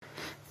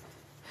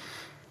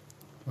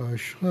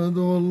أشهد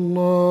أن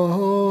لا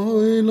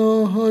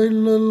إله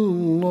إلا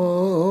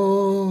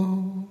الله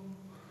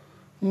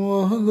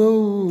وحده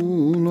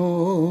لا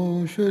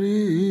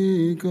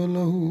شريك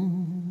له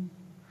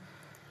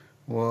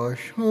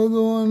وأشهد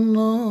أن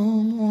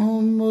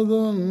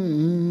محمدا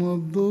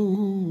عبده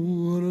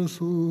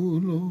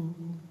ورسوله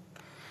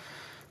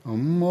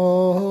أما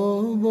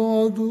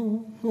بعد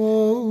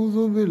فأعوذ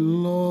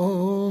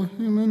بالله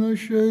من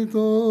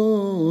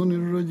الشيطان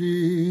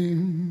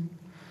الرجيم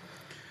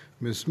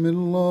بسم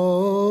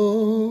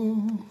الله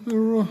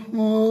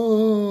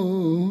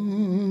الرحمن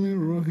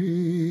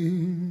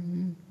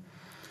الرحيم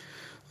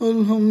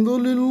الحمد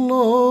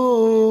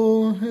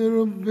لله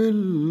رب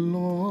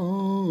العالمين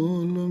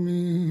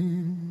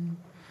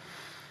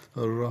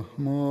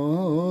الرحمن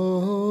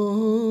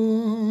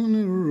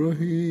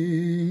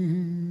الرحيم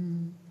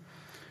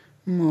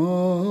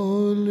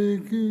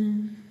مالك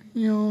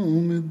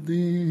يوم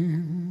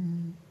الدين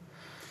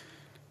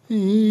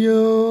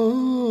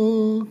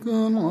إياك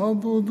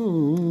نعبد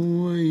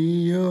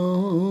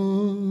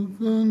وإياك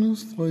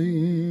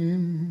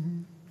نستعين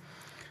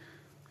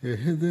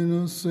اهدنا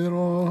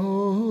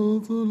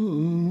الصراط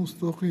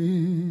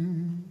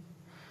المستقيم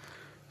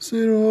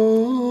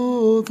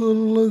صراط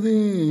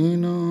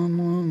الذين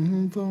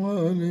أنعمت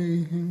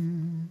عليهم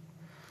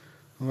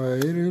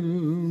غير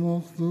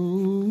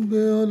المغضوب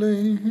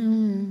عليهم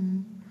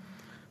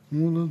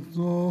ولا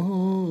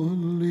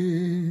الضالين.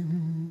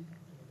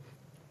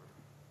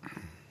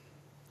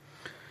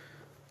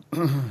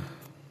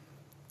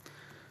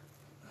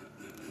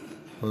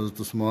 حضرت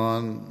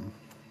عثمان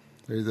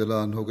رضی اللہ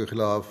عنہ کے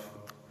خلاف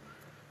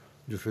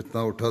جو فتنہ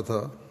اٹھا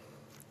تھا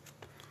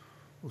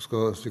اس کا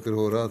ذکر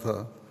ہو رہا تھا.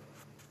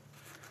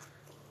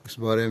 اس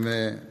بارے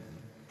میں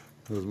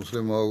حضرت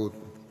مسلم موعود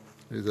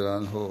رضی اللہ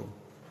عنہ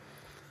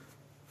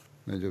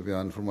نے جو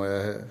بیان فرمایا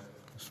ہے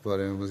اس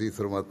بارے میں مزید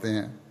فرماتے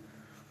ہیں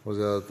اور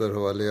زیادہ تر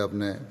حوالے آپ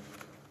نے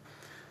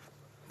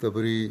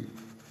تبری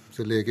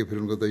سے لے کے پھر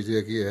ان کو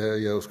تجزیہ کیا ہے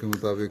یا اس کے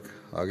مطابق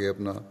آگے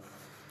اپنا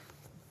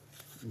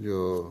جو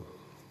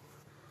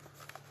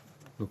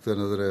نقطہ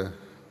نظر ہے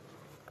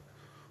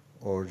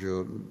اور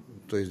جو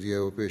تجزیہ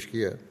وہ پیش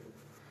کیا.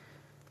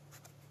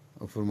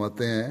 اور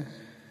فرماتے ہیں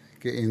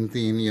کہ ان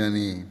تین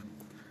یعنی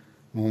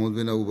محمد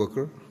بن ابو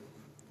بکر،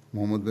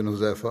 محمد بن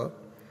حذیفہ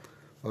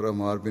اور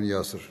عمار بن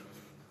یاسر،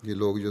 یہ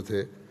لوگ جو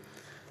تھے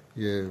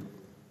یہ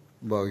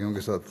باغیوں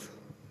کے ساتھ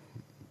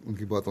ان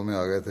کی باتوں میں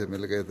آ گئے تھے،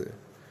 مل گئے تھے.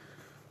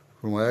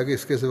 فرمایا کہ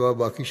اس کے سوا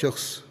باقی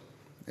شخص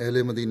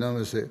اہل مدینہ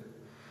میں سے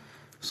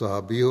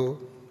صحابی ہو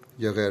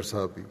یا غیر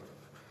صحابی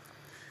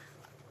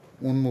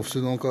ان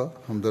مفسدوں کا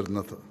ہمدرد نہ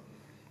تھا،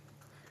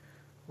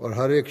 اور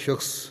ہر ایک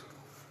شخص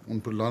ان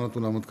پر لعنت و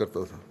نامت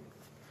کرتا تھا،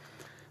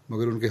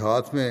 مگر ان کے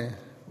ہاتھ میں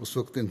اس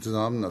وقت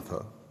انتظام نہ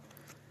تھا.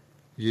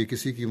 یہ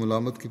کسی کی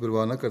ملامت کی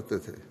پرواہ نہ کرتے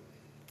تھے.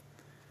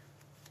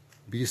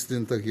 20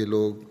 دن تک یہ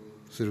لوگ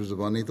صرف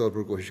زبانی طور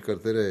پر کوشش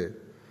کرتے رہے،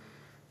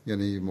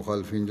 یعنی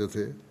مخالفین جو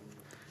تھے،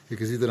 کہ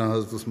کسی طرح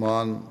حضرت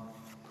عثمان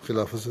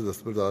خلافت سے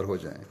دستبردار ہو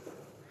جائیں،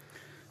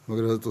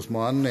 مگر حضرت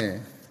عثمان نے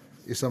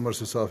اس امر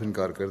سے صاف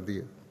انکار کر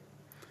دیا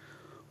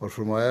اور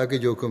فرمایا کہ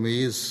جو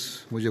قمیض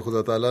مجھے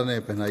خدا تعالیٰ نے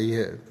پہنائی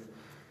ہے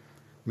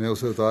میں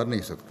اسے اتار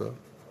نہیں سکتا،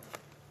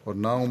 اور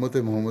نہ امت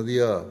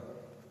محمدیہ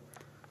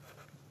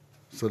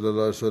صلی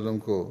اللہ علیہ وسلم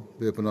کو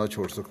بے پناہ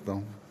چھوڑ سکتا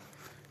ہوں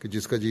کہ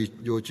جس کا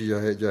جو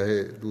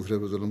چاہے دوسرے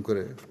پر ظلم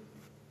کرے.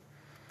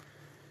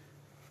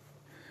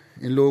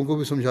 ان لوگوں کو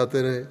بھی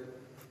سمجھاتے رہے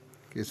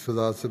کہ اس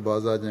فساد سے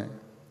باز آ جائیں،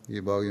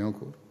 یہ باغیوں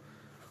کو،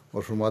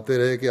 اور فرماتے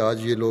رہے کہ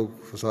آج یہ لوگ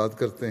فساد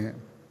کرتے ہیں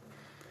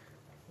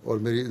اور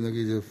میری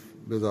زندگی سے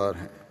بیزار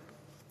ہیں.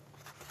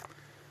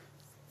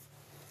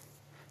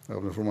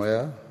 آپ نے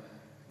فرمایا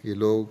کہ یہ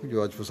لوگ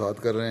جو آج فساد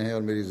کر رہے ہیں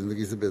اور میری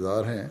زندگی سے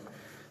بیزار ہیں،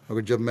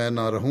 مگر جب میں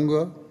نہ رہوں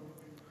گا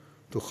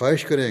تو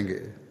خواہش کریں گے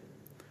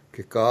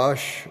کہ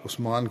کاش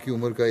عثمان کی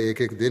عمر کا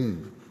ایک ایک دن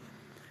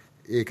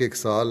ایک ایک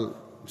سال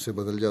سے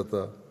بدل جاتا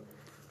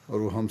اور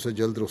وہ ہم سے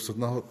جلد رخصت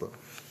نہ ہوتا،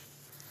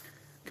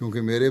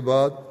 کیونکہ میرے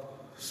بعد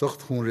سخت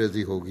خون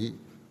ریزی ہوگی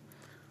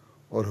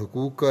اور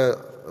حقوق کا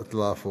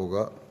اطلاف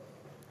ہوگا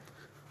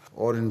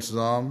اور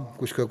انتظام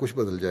کچھ کا کچھ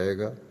بدل جائے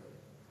گا.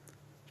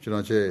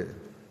 چنانچہ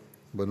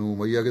بنو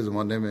امیہ کے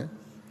زمانے میں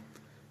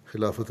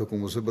خلافت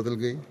حکومت سے بدل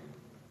گئی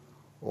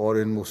اور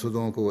ان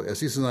مفسدوں کو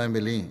ایسی سزائیں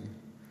ملیں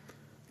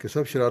کہ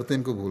سب شرارتیں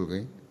ان کو بھول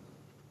گئیں.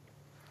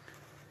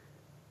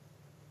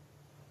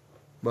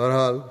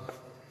 بہرحال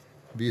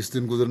 20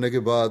 دن گزرنے کے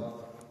بعد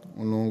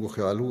ان لوگوں کو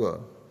خیال ہوا،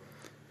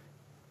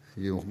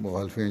 یہ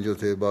مخالفین جو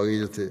تھے، باغی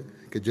جو تھے،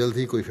 کہ جلد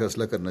ہی کوئی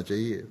فیصلہ کرنا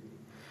چاہیے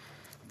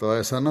تو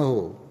ایسا نہ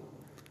ہو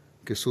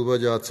کہ صوبہ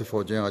جات سے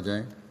فوجیں آ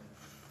جائیں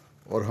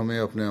اور ہمیں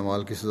اپنے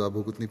اعمال کی سزا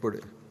بھگتنی پڑے.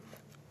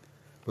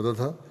 پتہ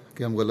تھا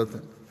کہ ہم غلط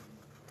ہیں،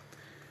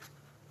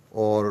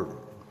 اور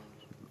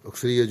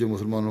اکثریت جو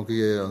مسلمانوں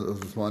کی ہے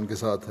حضرت عثمان کے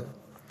ساتھ ہے،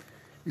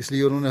 اس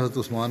لیے انہوں نے حضرت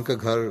عثمان کا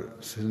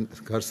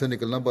گھر سے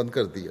نکلنا بند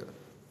کر دیا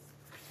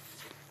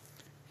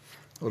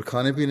اور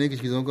کھانے پینے کی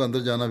چیزوں کا اندر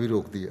جانا بھی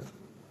روک دیا،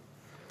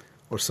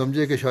 اور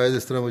سمجھے کہ شاید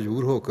اس طرح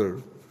مجبور ہو کر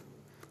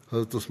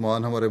حضرت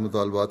عثمان ہمارے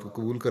مطالبات کو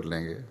قبول کر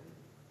لیں گے.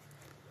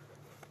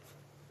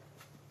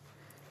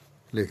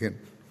 لیکن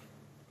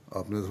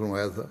آپ نے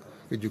فرمایا تھا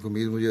کہ جو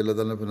قمیض مجھے اللہ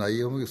تعالیٰ نے بنائی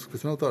ہے میں اس کو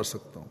کتنا اتار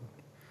سکتا ہوں.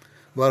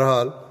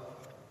 بہرحال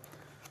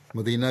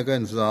مدینہ کا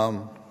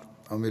انتظام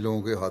ہم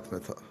لوگوں کے ہاتھ میں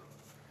تھا،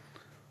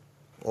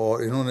 اور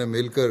انہوں نے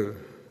مل کر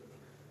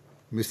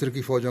مصر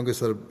کی فوجوں کے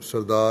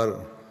سردار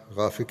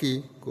غافقی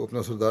کو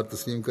اپنا سردار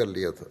تسلیم کر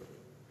لیا تھا.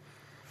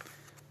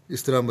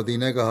 اس طرح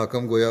مدینہ کا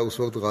حاکم گویا اس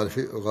وقت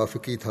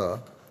غافقی تھا،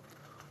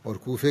 اور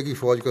کوفے کی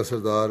فوج کا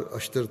سردار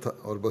اشتر تھا،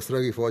 اور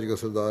بصرہ کی فوج کا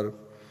سردار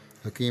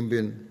حکیم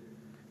بن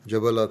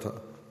جبلہ تھا،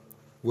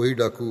 وہی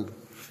ڈاکو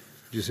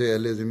جسے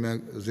اہل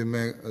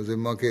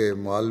ذمہ کے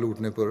مال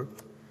لوٹنے پر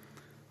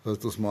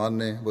حضرت عثمان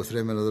نے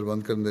بصرے میں نظر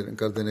بند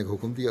کر دینے کا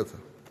حکم دیا تھا.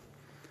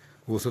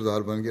 وہ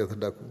سردار بن گیا تھا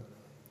ڈاکو.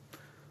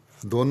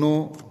 دونوں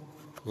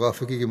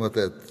غافقی کے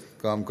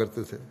ماتحت کام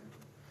کرتے تھے.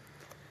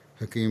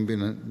 حکیم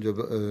بن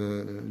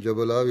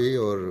جبلہ بھی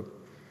اور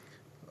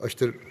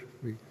اشتر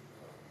بھی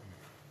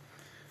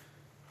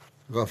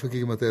غافقی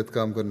کے ماتحت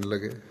کام کرنے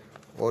لگے،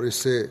 اور اس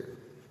سے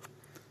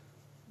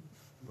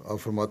آپ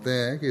فرماتے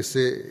ہیں کہ اس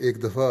سے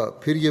ایک دفعہ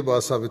پھر یہ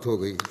بات ثابت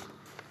ہو گئی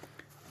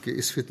کہ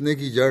اس فتنے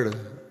کی جڑ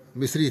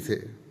مصری تھے،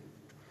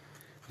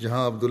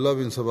 جہاں عبداللہ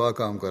بن سبا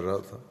کام کر رہا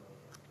تھا.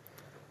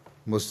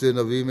 مسجد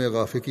نبوی میں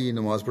غافقی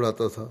نماز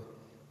پڑھاتا تھا،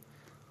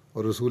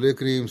 اور رسول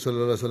کریم صلی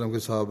اللہ علیہ وسلم کے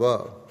صحابہ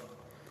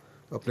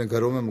اپنے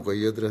گھروں میں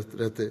مقید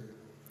رہتے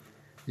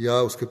یا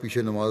اس کے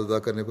پیچھے نماز ادا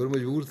کرنے پر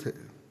مجبور تھے.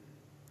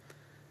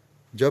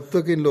 جب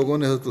تک ان لوگوں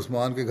نے حضرت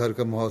عثمان کے گھر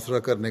کا محاصرہ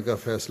کرنے کا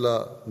فیصلہ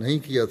نہیں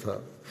کیا تھا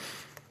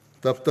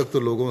تب تک تو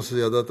لوگوں سے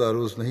زیادہ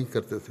تعرض نہیں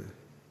کرتے تھے،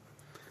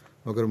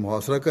 مگر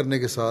محاصرہ کرنے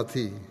کے ساتھ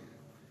ہی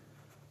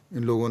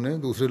ان لوگوں نے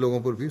دوسرے لوگوں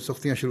پر بھی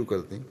سختیاں شروع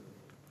کر دیں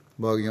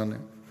باغیوں نے.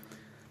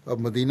 اب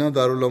مدینہ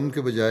دارالامن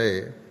کے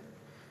بجائے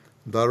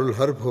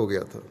دارالحرب ہو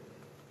گیا تھا.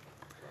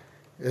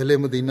 اہل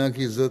مدینہ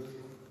کی عزت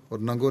اور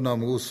ننگ و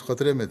ناموس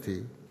خطرے میں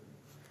تھی،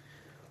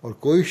 اور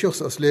کوئی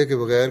شخص اسلحے کے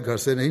بغیر گھر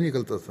سے نہیں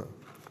نکلتا تھا،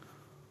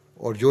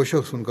 اور جو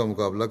شخص ان کا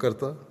مقابلہ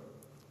کرتا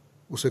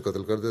اسے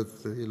قتل کر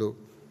دیتے تھے یہ لوگ.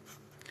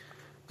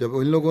 جب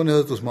ان لوگوں نے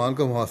حضرت عثمان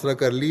کا محاصرہ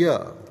کر لیا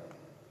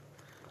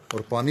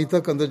اور پانی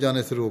تک اندر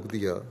جانے سے روک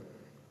دیا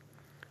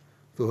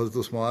تو حضرت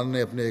عثمان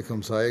نے اپنے ایک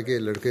ہمسائے کے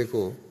لڑکے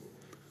کو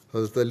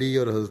حضرت علی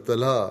اور حضرت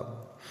طلحہ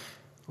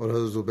اور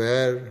حضرت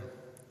زبیر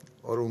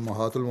اور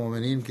امہات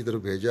المومنین کی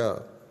طرف بھیجا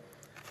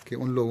کہ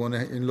ان لوگوں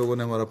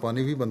نے ہمارا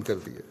پانی بھی بند کر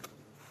دیا.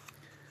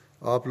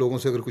 آپ لوگوں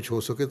سے اگر کچھ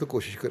ہو سکے تو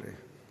کوشش کریں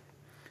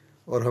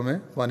اور ہمیں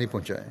پانی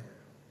پہنچائیں.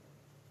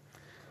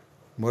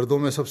 مردوں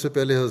میں سب سے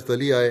پہلے حضرت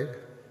علی آئے،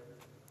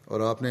 اور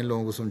آپ نے ان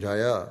لوگوں کو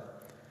سمجھایا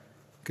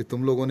کہ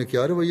تم لوگوں نے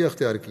کیا رویہ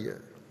اختیار کیا ہے.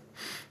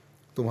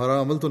 تمہارا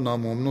عمل تو نہ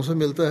مومنوں سے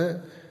ملتا ہے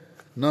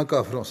نہ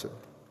کافروں سے.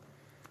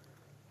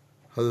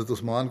 حضرت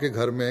عثمان کے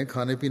گھر میں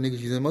کھانے پینے کی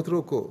چیزیں مت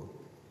روکو.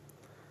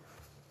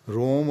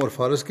 روم اور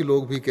فارس کے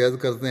لوگ بھی قید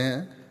کرتے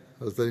ہیں.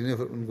 حضرت علی نے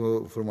ان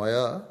کو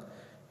فرمایا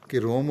کہ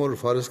روم اور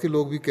فارس کے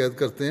لوگ بھی قید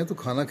کرتے ہیں تو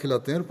کھانا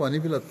کھلاتے ہیں اور پانی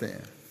پلاتے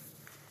ہیں،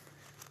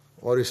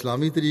 اور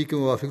اسلامی طریقے کے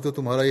موافق تو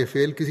تمہارا یہ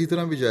فعل کسی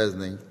طرح بھی جائز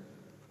نہیں،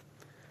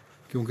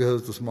 کیونکہ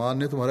حضرت عثمان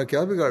نے تمہارا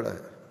کیا بگاڑا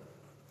ہے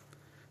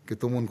کہ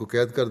تم ان کو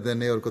قید کر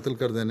دینے اور قتل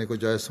کر دینے کو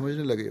جائز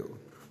سمجھنے لگے ہو.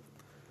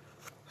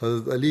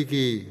 حضرت علی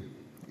کی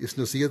اس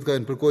نصیحت کا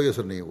ان پر کوئی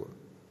اثر نہیں ہوا،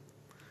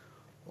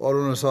 اور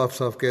انہوں نے صاف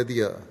صاف کہہ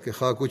دیا کہ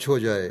خواہ کچھ ہو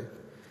جائے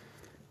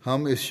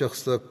ہم اس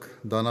شخص تک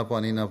دانہ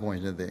پانی نہ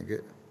پہنچنے دیں گے.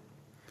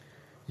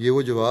 یہ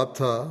وہ جواب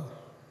تھا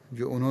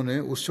جو انہوں نے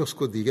اس شخص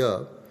کو دیا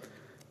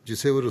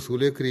جسے وہ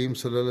رسول کریم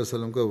صلی اللہ علیہ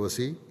وسلم کا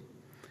وصی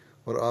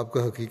اور آپ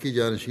کا حقیقی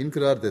جانشین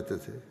قرار دیتے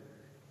تھے.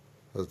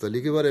 حضرت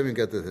علی کے بارے میں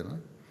کہتے تھے نا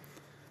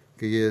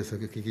کہ یہ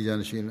حقیقی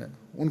جانشین ہے.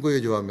 ان کو یہ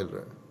جواب مل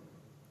رہا ہے.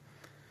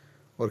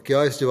 اور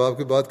کیا اس جواب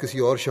کے بعد کسی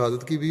اور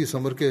شہادت کی بھی اس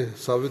امر کے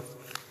ثابت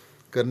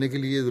کرنے کے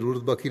لیے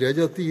ضرورت باقی رہ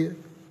جاتی ہے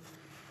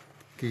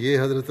کہ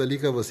یہ حضرت علی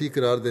کا وصی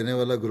قرار دینے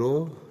والا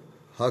گروہ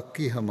حق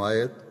کی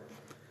حمایت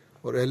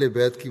اور اہل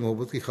بیت کی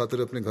محبت کی خاطر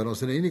اپنے گھروں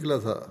سے نہیں نکلا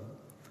تھا،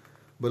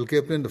 بلکہ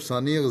اپنے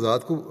نفسانی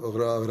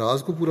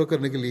اغراض کو پورا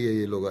کرنے کے لیے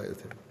یہ لوگ آئے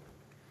تھے.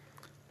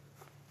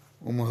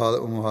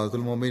 امہات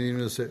المومنین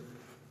میں سے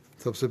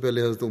سب سے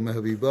پہلے حضرت ام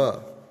حبیبہ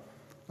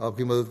آپ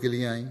کی مدد کے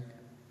لیے آئیں.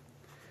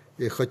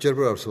 ایک خچر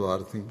پر آپ سوار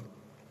تھیں.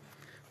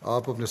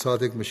 آپ اپنے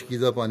ساتھ ایک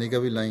مشکیزہ پانی کا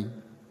بھی لائیں،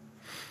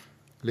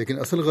 لیکن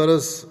اصل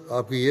غرض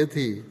آپ کی یہ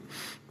تھی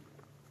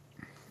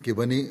کہ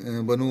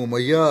بنو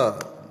امیہ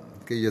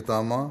کے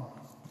یتامہ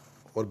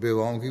اور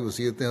بیواؤں کی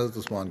وصیتیں حضرت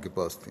عثمان کے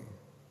پاس تھیں.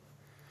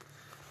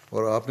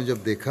 اور آپ نے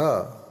جب دیکھا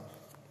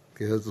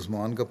کہ حضرت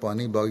عثمان کا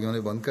پانی باغیوں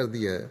نے بند کر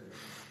دیا ہے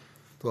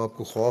تو آپ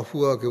کو خوف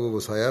ہوا کہ وہ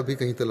وصایا بھی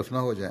کہیں تلف نہ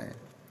ہو جائیں،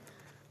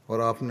 اور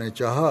آپ نے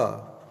چاہا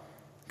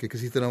کہ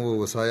کسی طرح وہ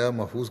وصایا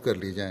محفوظ کر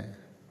لی جائیں،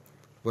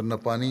 ورنہ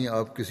پانی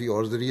آپ کسی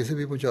اور ذریعے سے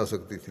بھی پہنچا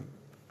سکتی تھی.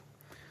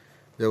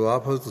 جب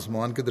آپ حضرت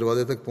عثمان کے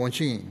دروازے تک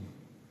پہنچیں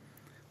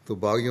تو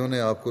باغیوں نے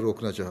آپ کو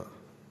روکنا چاہا.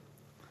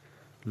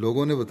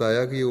 لوگوں نے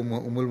بتایا کہ یہ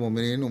ام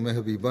المومنین ام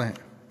حبیبہ ہیں،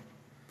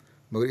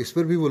 مگر اس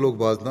پر بھی وہ لوگ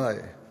باز نہ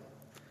آئے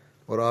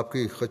اور آپ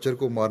کی خچر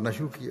کو مارنا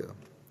شروع کیا.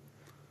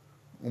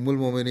 ام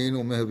المومنین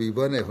ام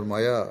حبیبہ نے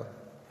فرمایا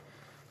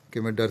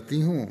کہ میں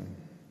ڈرتی ہوں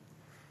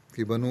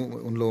کہ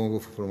ان لوگوں کو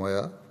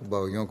فرمایا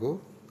باغیوں کو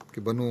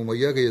کہ بنو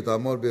امیہ کے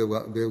یتاموں اور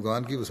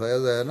بیوگان کی وصایا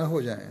ضائع نہ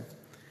ہو جائیں،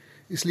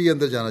 اس لیے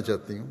اندر جانا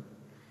چاہتی ہوں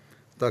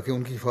تاکہ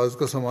ان کی حفاظت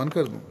کا سامان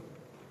کر دوں۔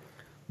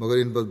 مگر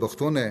ان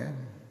بدبختوں نے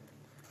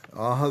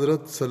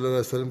حضرت صلی اللہ علیہ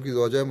وسلم کی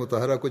زوجہ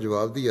مطہرہ کو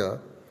جواب دیا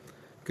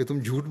کہ تم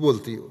جھوٹ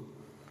بولتی ہو،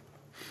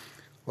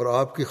 اور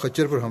آپ کی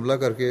خچر پر حملہ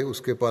کر کے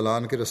اس کے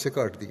پالان کے رسے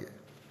کاٹ دیے،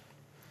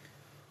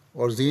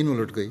 اور زین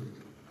الٹ گئی،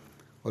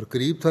 اور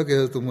قریب تھا کہ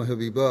حضرت ام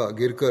حبیبہ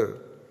گر کر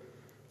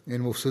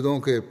ان مفسدوں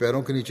کے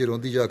پیروں کے نیچے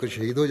روندی جا کر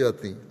شہید ہو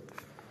جاتی،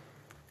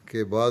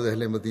 کہ بعض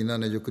اہل مدینہ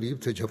نے جو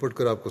قریب تھے جھپٹ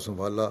کر آپ کو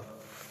سنبھالا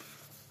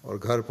اور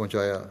گھر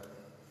پہنچایا۔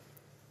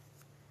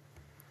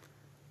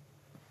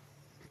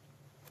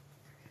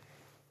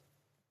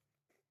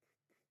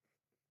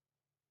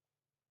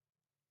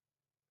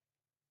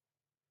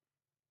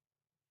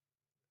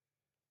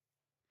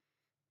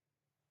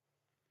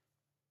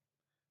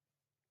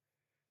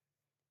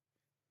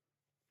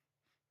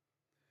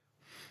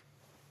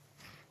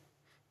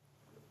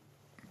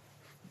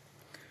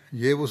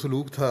 یہ وہ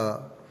سلوک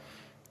تھا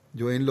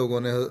جو ان لوگوں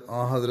نے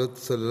حضرت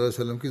صلی اللہ علیہ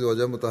وسلم کی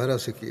زوجہ مطہرہ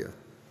سے کیا۔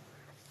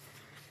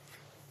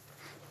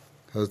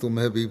 حضرت ام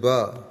حبیبہ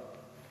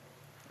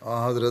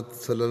حضرت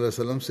صلی اللہ علیہ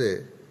وسلم سے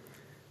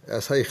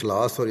ایسا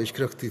اخلاص اور عشق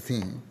رکھتی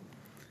تھیں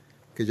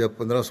کہ جب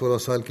 15-16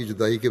 سال کی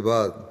جدائی کے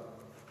بعد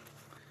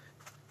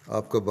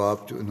آپ کا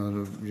باپ جو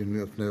جن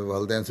میں اپنے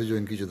والدین سے جو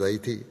ان کی جدائی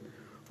تھی،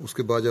 اس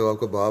کے بعد جب آپ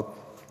کا باپ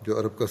جو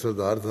عرب کا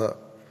سردار تھا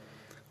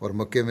اور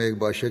مکے میں ایک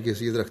بادشاہ کی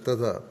حیثیت رکھتا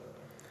تھا،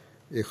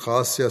 ایک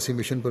خاص سیاسی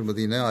مشن پر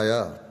مدینہ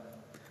آیا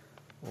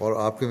اور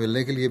آپ کے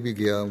ملنے کے لیے بھی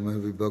گیا ام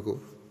حبیبہ کو،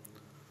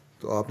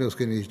 تو آپ نے اس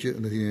کے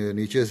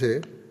نیچے سے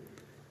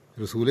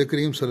رسول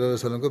کریم صلی اللہ علیہ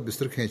وسلم کا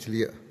بستر کھینچ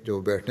لیا۔ جب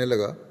وہ بیٹھنے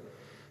لگا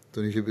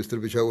تو نیچے بستر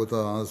بچھا ہوا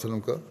تھا علیہ وسلم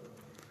کا،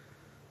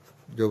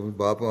 جب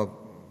باپ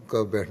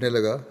کا بیٹھنے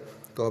لگا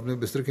تو آپ نے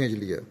بستر کھینچ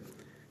لیا،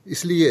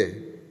 اس لیے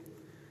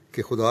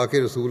کہ خدا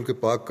کے رسول کے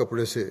پاک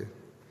کپڑے سے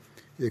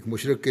ایک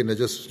مشرک کے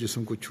نجس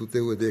جسم کو چھوتے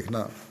ہوئے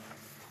دیکھنا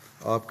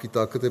آپ کی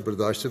طاقت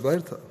برداشت سے باہر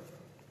تھا،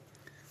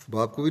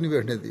 باپ کو بھی نہیں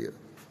بیٹھنے دیا۔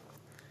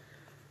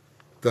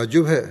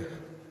 تعجب ہے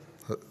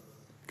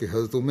کہ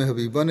حضرت ام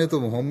حبیبہ نے تو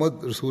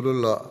محمد رسول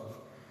اللہ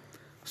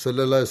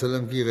صلی اللہ علیہ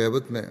وسلم کی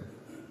غیبت میں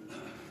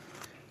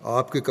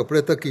آپ کے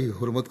کپڑے تک کی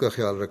حرمت کا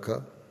خیال رکھا،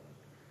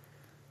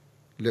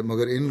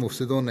 مگر ان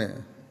مفسدوں نے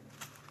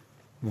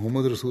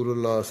محمد رسول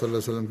اللہ صلی اللہ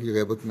علیہ وسلم کی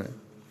غیبت میں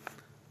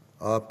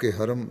آپ کے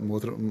حرم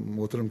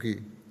محترم کی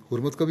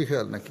حرمت کا بھی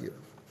خیال نہ کیا۔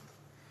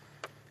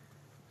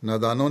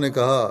 نادانوں نے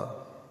کہا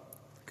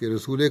کہ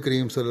رسول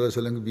کریم صلی اللہ علیہ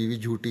وسلم کی بیوی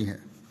جھوٹی ہیں،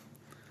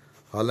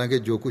 حالانکہ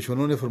جو کچھ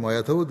انہوں نے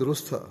فرمایا تھا وہ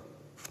درست تھا۔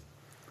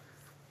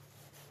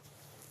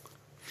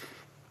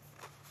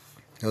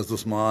 حضرت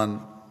عثمان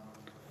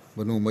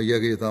بنو امیہ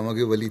کے یتامہ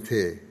کے ولی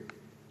تھے،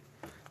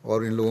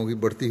 اور ان لوگوں کی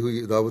بڑھتی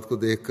ہوئی عداوت کو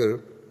دیکھ کر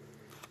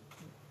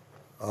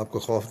آپ کا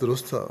خوف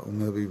درست تھا،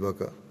 ام حبیبہ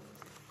کا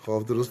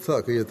خوف درست تھا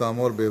کہ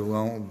یتاموں اور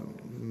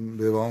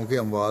بیواؤں کے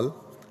اموال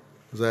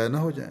ضائع نہ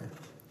ہو جائیں۔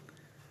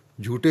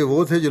 جھوٹے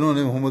وہ تھے جنہوں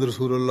نے محمد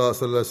رسول اللہ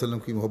صلی اللہ علیہ وسلم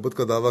کی محبت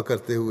کا دعویٰ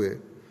کرتے ہوئے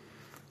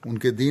ان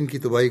کے دین کی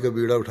تباہی کا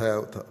بیڑا اٹھایا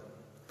تھا۔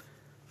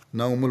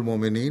 نہ ام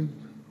المومنین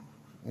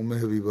ام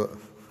حبیبہ،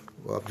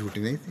 وہ آپ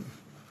جھوٹی نہیں تھیں۔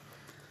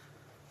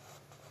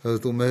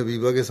 حضرت ام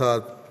حبیبہ کے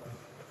ساتھ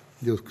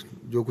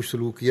جو کچھ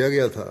سلوک کیا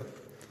گیا تھا،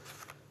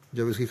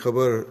 جب اس کی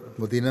خبر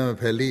مدینہ میں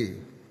پھیلی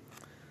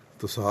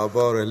تو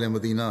صحابہ اور اہل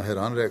مدینہ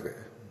حیران رہ گئے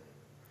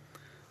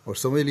اور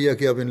سمجھ لیا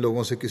کہ اب ان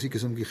لوگوں سے کسی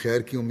قسم کی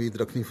خیر کی امید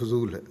رکھنی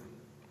فضول ہے۔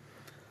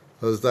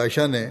 حضرت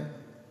عائشہ نے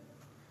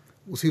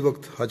اسی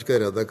وقت حج کا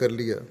ارادہ کر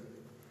لیا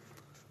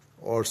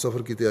اور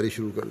سفر کی تیاری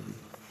شروع کر دی۔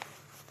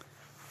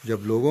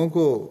 جب لوگوں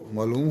کو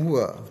معلوم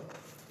ہوا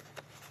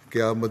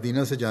کہ آپ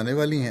مدینہ سے جانے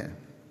والی ہیں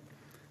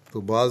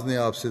تو بعض نے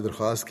آپ سے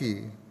درخواست کی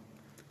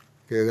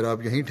کہ اگر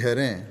آپ یہیں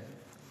ٹھہریں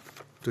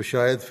تو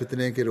شاید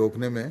فتنے کے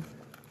روکنے میں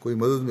کوئی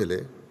مدد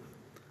ملے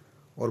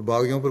اور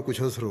باغیوں پر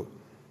کچھ اثر ہو،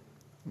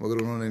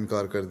 مگر انہوں نے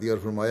انکار کر دیا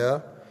اور فرمایا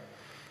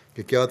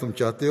کہ کیا تم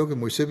چاہتے ہو کہ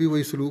مجھ سے بھی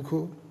وہی سلوک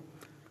ہو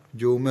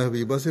جو ام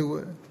حبیبہ سے ہوا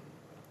ہے؟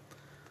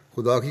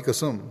 خدا کی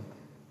قسم،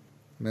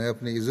 میں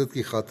اپنی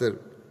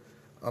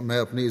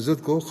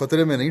عزت کو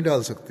خطرے میں نہیں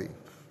ڈال سکتی،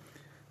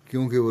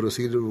 کیونکہ وہ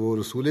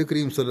رسول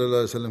کریم صلی اللہ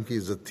علیہ وسلم کی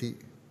عزت تھی۔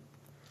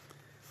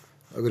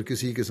 اگر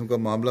کسی قسم کا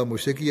معاملہ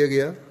مجھ سے کیا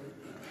گیا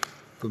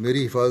تو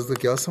میری حفاظت کا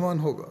کیا سامان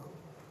ہوگا؟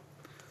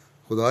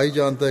 خدا ہی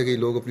جانتا ہے کہ یہ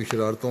لوگ اپنی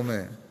شرارتوں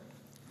میں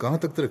کہاں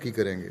تک ترقی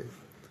کریں گے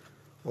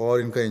اور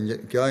ان کا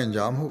کیا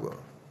انجام ہوگا۔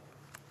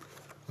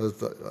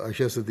 حضرت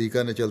عائشہ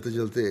صدیقہ نے چلتے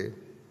چلتے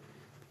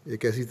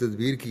ایک ایسی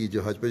تدبیر کی،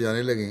 جو حج پہ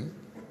جانے لگیں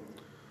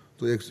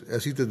تو ایک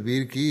ایسی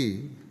تدبیر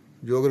کی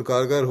جو اگر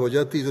کارگر ہو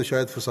جاتی تو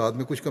شاید فساد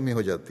میں کچھ کمی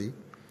ہو جاتی،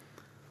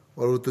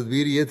 اور وہ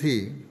تدبیر یہ تھی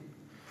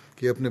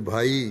کہ اپنے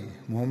بھائی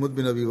محمد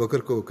بن ابی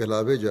بکر کو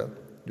کہلا بھیجا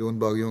جو ان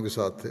باغیوں کے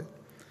ساتھ تھے،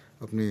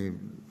 اپنی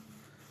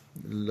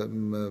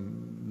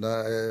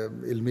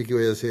علمی کی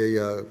وجہ سے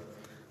یا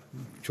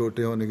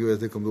چھوٹے ہونے کی وجہ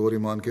سے، کمزور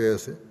ایمان کی وجہ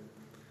سے،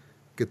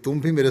 کہ تم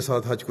بھی میرے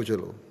ساتھ حج کو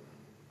چلو۔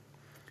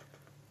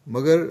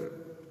 مگر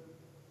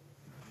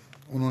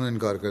انہوں نے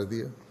انکار کر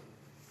دیا۔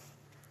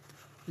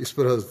 اس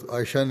پر حضرت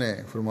عائشہ نے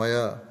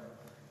فرمایا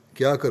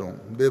کیا کروں،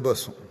 بے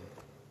بس ہوں،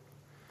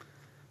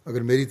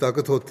 اگر میری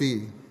طاقت ہوتی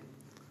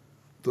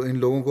تو ان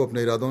لوگوں کو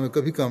اپنے ارادوں میں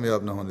کبھی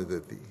کامیاب نہ ہونے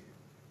دیتی۔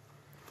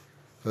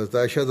 حضرت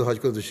عائشہ تو حج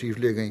کو تشریف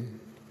لے گئیں،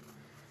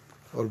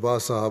 اور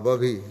بعض صحابہ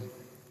بھی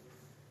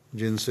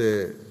جن سے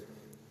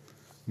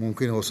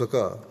ممکن ہو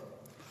سکا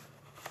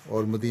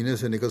اور مدینے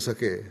سے نکل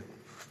سکے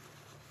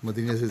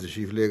مدینے سے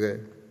تشریف لے گئے،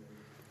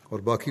 اور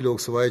باقی لوگ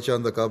سوائے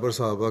چند اکابر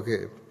صحابہ کے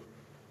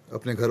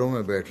اپنے گھروں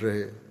میں بیٹھ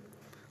رہے۔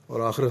 اور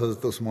آخر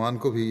حضرت عثمان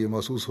کو بھی یہ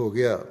محسوس ہو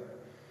گیا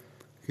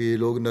کہ یہ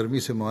لوگ نرمی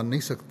سے مان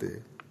نہیں سکتے،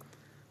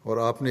 اور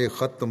آپ نے ایک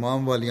خط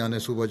تمام والیان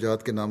صوبہ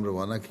جات کے نام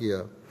روانہ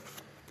کیا،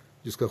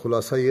 جس کا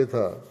خلاصہ یہ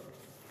تھا: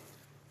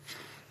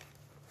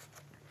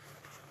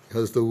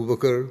 حضرت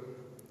ابوبکر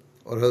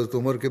اور حضرت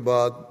عمر کے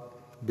بعد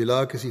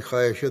بلا کسی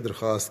خواہش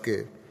درخواست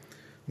کے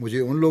مجھے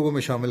ان لوگوں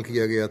میں شامل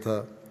کیا گیا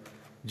تھا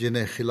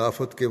جنہیں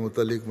خلافت کے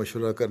متعلق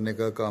مشورہ کرنے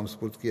کا کام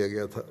سپرد کیا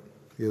گیا تھا۔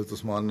 یہ حضرت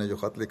عثمان نے جو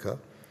خط لکھا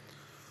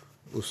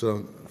اس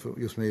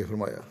میں یہ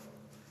فرمایا۔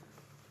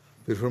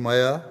 پھر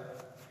فرمایا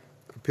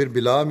پھر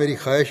بلا میری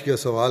خواہش یا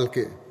سوال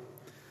کے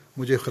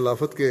مجھے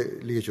خلافت کے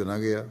لیے چنا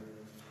گیا،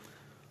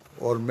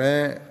 اور میں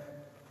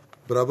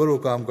برابر وہ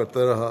کام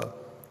کرتا رہا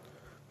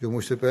جو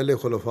مجھ سے پہلے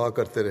خلفاء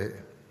کرتے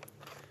رہے،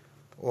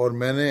 اور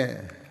میں نے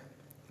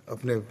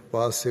اپنے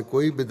پاس سے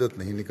کوئی بدعت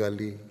نہیں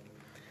نکالی،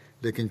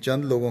 لیکن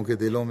چند لوگوں کے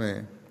دلوں میں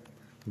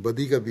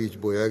بدی کا بیج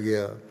بویا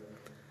گیا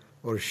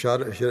اور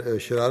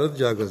شرارت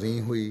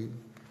جاگزیں ہوئی،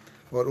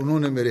 اور انہوں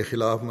نے میرے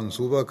خلاف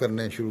منصوبے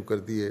کرنے شروع کر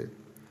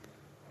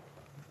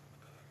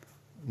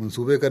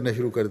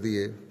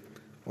دیے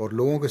اور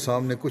لوگوں کے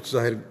سامنے کچھ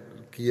ظاہر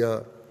کیا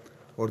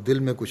اور دل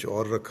میں کچھ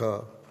اور رکھا،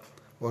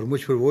 اور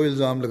مجھ پر وہ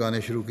الزام لگانے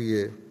شروع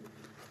کیے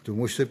جو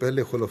مجھ سے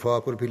پہلے خلفاء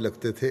پر بھی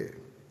لگتے تھے،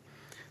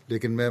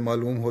 لیکن میں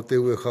معلوم ہوتے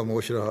ہوئے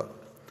خاموش رہا،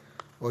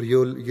 اور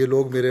یہ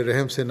لوگ میرے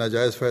رحم سے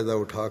ناجائز فائدہ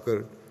اٹھا کر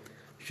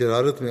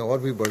شرارت میں اور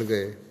بھی بڑھ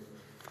گئے،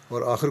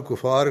 اور آخر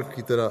کفار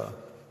کی طرح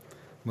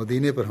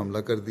مدینے پر حملہ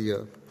کر دیا۔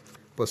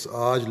 بس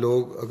آج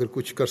لوگ اگر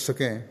کچھ کر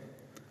سکیں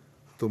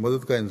تو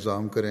مدد کا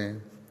انتظام کریں۔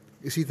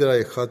 اسی طرح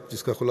ایک خط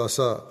جس کا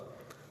خلاصہ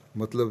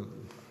مطلب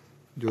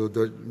جو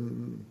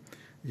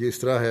یہ اس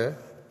طرح ہے،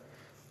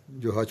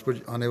 جو حج پر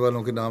آنے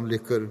والوں کے نام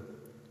لکھ کر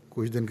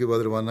کچھ دن کے بعد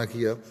روانہ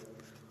کیا،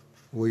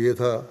 وہ یہ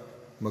تھا،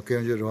 مکے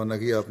میں جو روانہ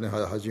کیا اپنے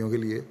حاجیوں کے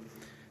لیے،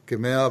 کہ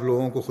میں آپ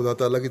لوگوں کو خدا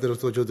تعالیٰ کی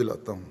طرف توجہ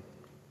دلاتا ہوں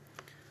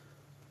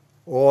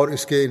اور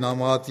اس کے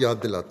انعامات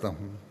یاد دلاتا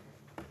ہوں۔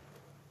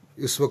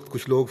 اس وقت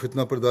کچھ لوگ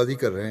فتنہ پردازی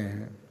کر رہے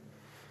ہیں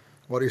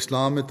اور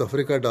اسلام میں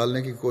تفرقہ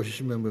ڈالنے کی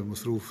کوشش میں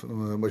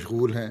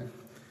مشغول ہیں،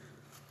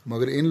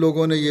 مگر ان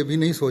لوگوں نے یہ بھی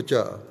نہیں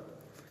سوچا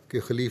کہ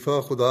خلیفہ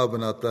خدا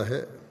بناتا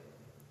ہے،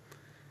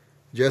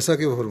 جیسا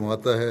کہ وہ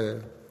فرماتا ہے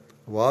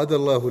وعد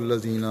اللہ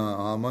الذین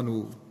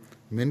آمنوا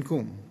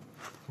منکم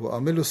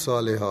وعملوا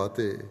الصالحات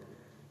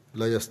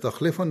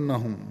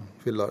لیستخلفنہم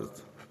فی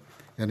الارض،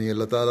 یعنی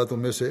اللہ تعالیٰ تم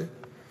میں سے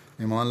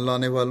ایمان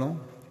لانے والوں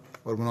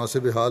اور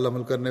مناسب حال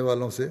عمل کرنے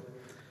والوں سے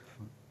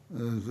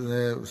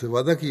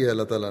وعدہ کیا ہے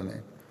اللہ تعالیٰ نے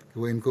کہ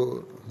وہ ان کو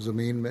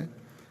زمین میں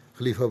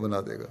خلیفہ بنا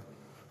دے گا،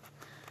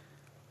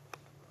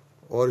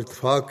 اور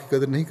اتفاق کی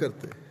قدر نہیں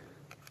کرتے،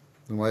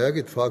 نمایا کہ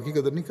اتفاق کی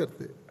قدر نہیں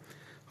کرتے،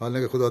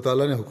 حالانکہ خدا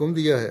تعالیٰ نے حکم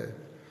دیا ہے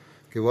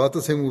کہ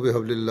واعتصموا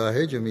بحبل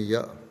اللہ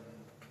جمیعا،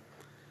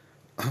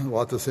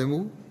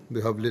 واعتصموا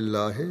بحبل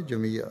اللہ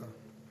جمیعا،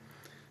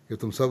 کہ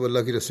تم سب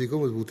اللہ کی رسی کو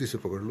مضبوطی سے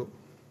پکڑ لو۔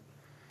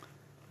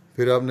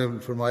 پھر آپ نے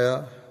فرمایا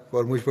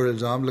اور مجھ پر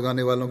الزام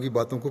لگانے والوں کی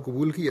باتوں کو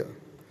قبول کیا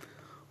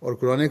اور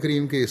قرآن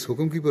کریم کے اس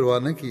حکم کی پرواہ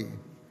نہ کی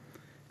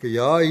کہ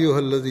یا ایھا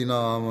الذین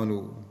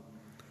آمنوا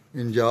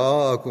ان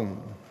جاءکم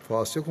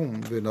فاسق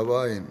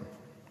بنبأ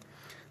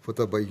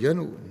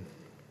فتبینوا،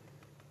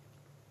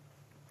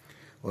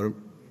 اور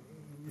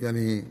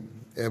یعنی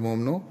اے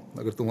مومنو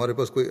اگر تمہارے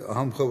پاس کوئی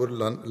اہم خبر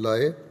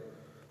لائے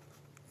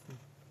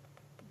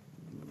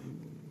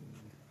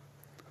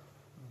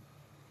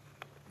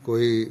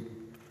کوئی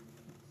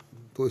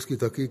تو اس کی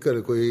تحقیق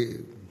کر، کوئی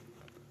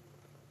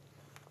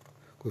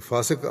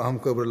فاسق اہم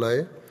خبر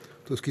لائے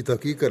تو اس کی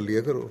تحقیق کر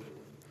لیا کرو۔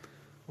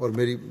 اور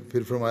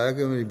پھر فرمایا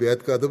کہ میری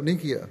بیعت کا ادب نہیں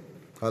کیا،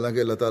 حالانکہ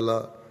اللہ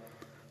تعالیٰ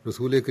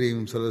رسول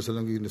کریم صلی اللہ علیہ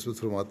وسلم کی نسبت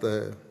فرماتا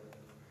ہے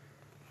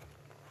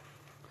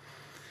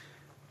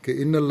کہ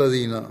ان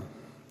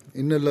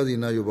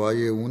الذین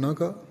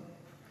یبایعونک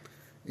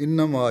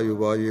انما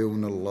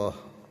یبایعون اللہ،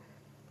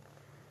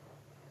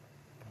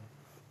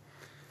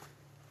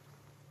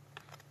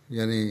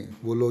 یعنی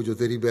وہ لوگ جو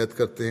تیری بیعت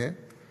کرتے ہیں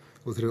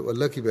وہ صرف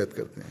اللہ کی بیعت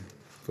کرتے ہیں۔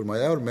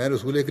 فرمایا اور میں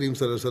رسول کریم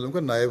صلی اللہ علیہ وسلم کا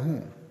نائب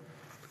ہوں،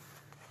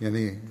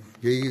 یعنی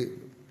یہی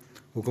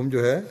حکم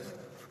جو ہے،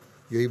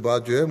 یہی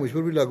بات جو ہے مجھ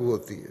پر بھی لاگو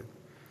ہوتی ہے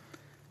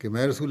کہ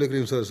میں رسول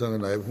کریم صلی اللہ علیہ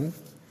وسلم کا نائب ہوں۔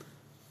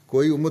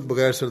 کوئی امت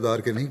بغیر سردار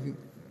کے نہیں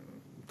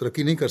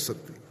ترقی نہیں کر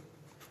سکتی،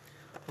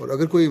 اور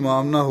اگر کوئی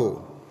امام نہ ہو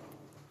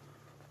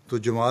تو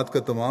جماعت کا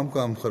تمام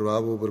کام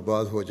خراب و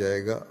برباد ہو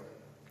جائے گا۔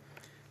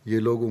 یہ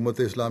لوگ امت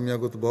اسلامیہ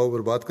کو تباہ و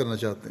برباد کرنا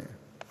چاہتے ہیں۔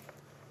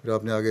 پھر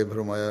آپ نے آگے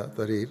فرمایا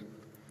تحریر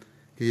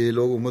کہ یہ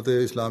لوگ امت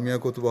اسلامیہ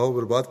کو تباہ و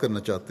برباد کرنا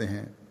چاہتے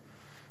ہیں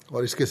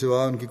اور اس کے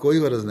سوا ان کی کوئی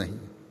غرض نہیں،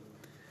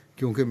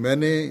 کیونکہ میں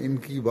نے ان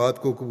کی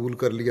بات کو قبول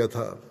کر لیا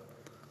تھا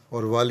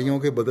اور والیوں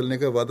کے بدلنے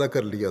کا وعدہ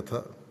کر لیا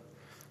تھا،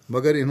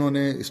 مگر انہوں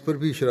نے اس پر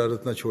بھی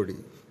شرارت نہ چھوڑی۔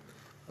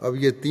 اب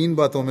یہ 3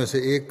 باتوں میں سے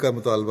ایک کا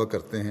مطالبہ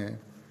کرتے ہیں۔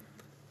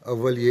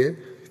 اول یہ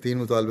 3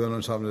 مطالبے انہوں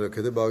نے سامنے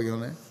رکھے تھے باغیوں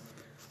نے۔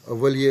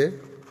 اول یہ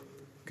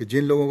کہ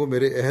جن لوگوں کو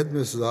میرے عہد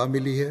میں سزا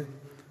ملی ہے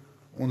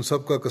ان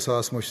سب کا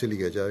قصاص مجھ سے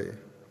لیا جائے،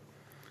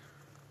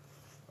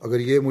 اگر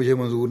یہ مجھے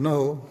منظور نہ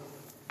ہو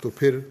تو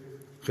پھر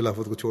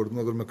خلافت کو چھوڑ دوں۔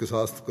 اگر میں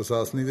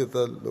قصاص نہیں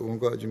دیتا لوگوں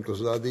کا جن کو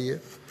سزا دی ہے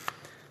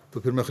تو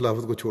پھر میں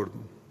خلافت کو چھوڑ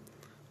دوں،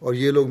 اور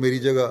یہ لوگ میری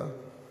جگہ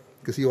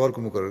کسی اور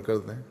کو مقرر کر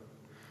دیں۔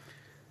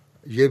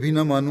 یہ بھی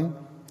نہ مانوں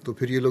تو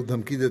پھر یہ لوگ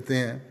دھمکی دیتے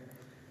ہیں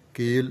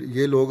کہ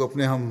یہ لوگ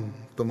اپنے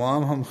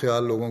تمام ہم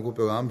خیال لوگوں کو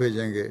پیغام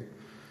بھیجیں گے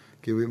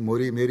کہ وہ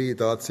میری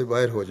اطاعت سے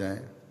باہر ہو جائیں۔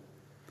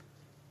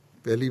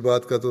 پہلی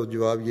بات کا تو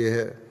جواب یہ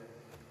ہے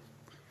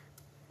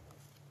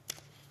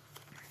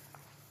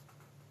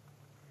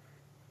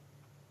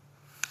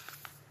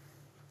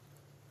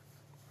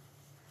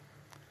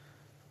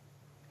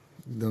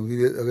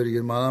دھمکی، اگر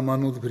یہ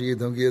مانوں تو پھر یہ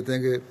دھمکی دیتے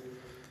ہیں کہ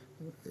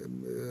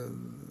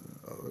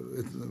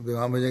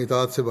پیغام بھیجیں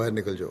اطاعت سے باہر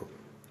نکل جاؤ۔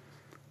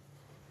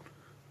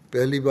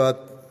 پہلی بات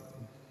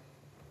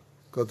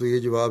کا تو یہ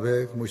جواب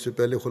ہے کہ مجھ سے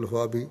پہلے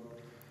خلفاء بھی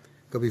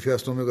کبھی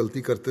فیصلوں میں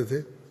غلطی کرتے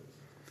تھے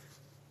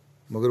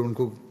مگر ان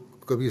کو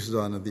کبھی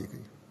سزا نہ دی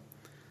گئی۔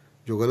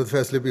 جو غلط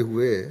فیصلے بھی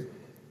ہوئے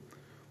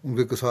ان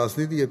کے قصاص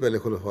نہیں دیے پہلے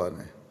خلفاء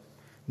نے،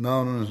 نہ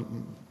انہوں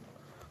نے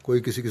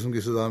کوئی کسی قسم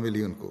کی سزا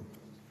ملی ان کو،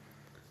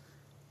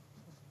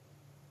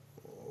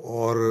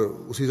 اور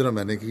اسی طرح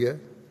میں نے کیا،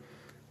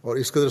 اور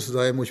اس قدر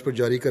سزائیں مجھ پر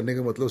جاری کرنے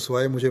کا مطلب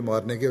سوائے مجھے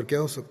مارنے کے اور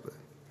کیا ہو سکتا ہے؟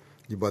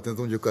 یہ باتیں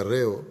تم جو کر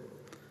رہے ہو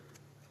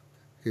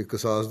کہ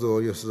قصاص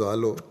دو یا سزا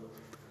لو،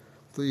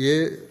 تو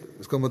یہ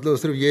اس کا مطلب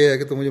صرف یہ ہے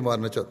کہ تم مجھے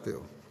مارنا چاہتے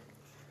ہو۔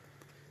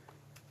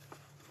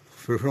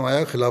 پھر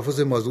فرمایا خلافت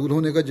سے معزول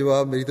ہونے کا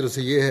جواب میری طرف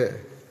سے یہ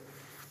ہے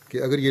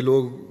کہ اگر یہ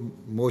لوگ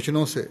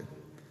موچنوں سے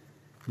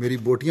میری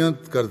بوٹیاں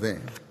کر دیں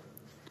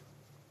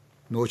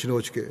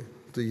نوچ کے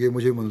تو یہ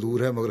مجھے منظور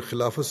ہے، مگر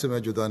خلافت سے میں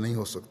جدا نہیں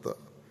ہو سکتا۔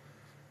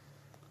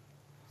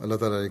 اللہ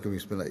تعالیٰ نے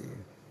قمیص بنائی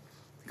ہے،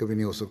 کبھی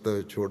نہیں ہو سکتا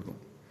چھوڑ دوں۔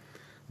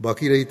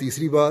 باقی رہی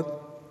تیسری بات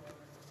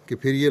کہ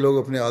پھر یہ لوگ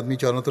اپنے آدمی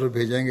چاروں طرف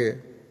بھیجیں گے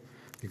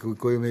کہ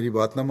کوئی میری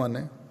بات نہ مانے،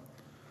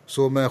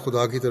 سو میں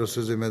خدا کی طرف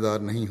سے ذمہ دار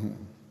نہیں ہوں۔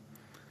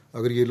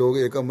 اگر یہ لوگ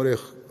ایک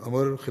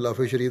امر خلاف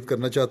شریعت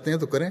کرنا چاہتے ہیں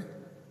تو کریں۔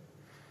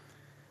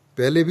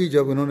 پہلے بھی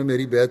جب انہوں نے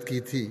میری بیعت کی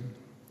تھی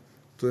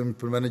تو ان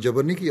پر میں نے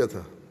جبر نہیں کیا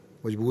تھا،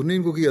 مجبور نہیں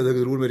ان کو کیا تھا کہ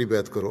ضرور میری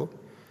بیعت کرو۔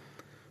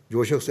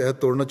 جو شخص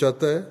عہد توڑنا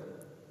چاہتا ہے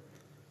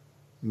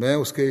میں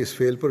اس کے اس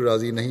فعل پر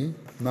راضی نہیں،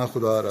 نہ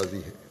خدا راضی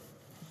ہے،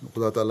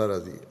 خدا تعالیٰ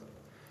راضی ہے۔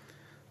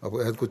 آپ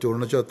عہد کو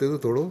توڑنا چاہتے ہو تو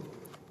توڑو،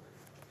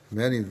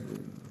 میں نہیں،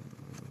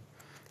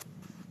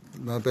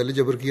 نہ پہلے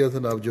جبر کیا تھا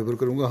نہ اب جبر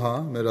کروں گا۔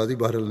 ہاں میں راضی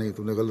بہرحال نہیں،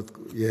 تم نے غلط،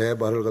 یہ ہے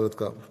بہرحال غلط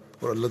کام،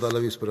 اور اللہ تعالیٰ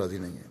بھی اس پر راضی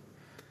نہیں ہے۔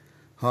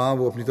 ہاں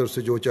وہ اپنی طرف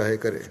سے جو چاہے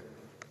کرے۔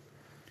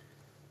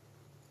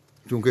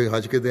 چونکہ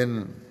حج کے دن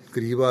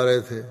قریب آ رہے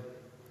تھے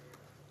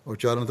اور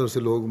چاروں طرف سے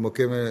لوگ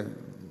مکہ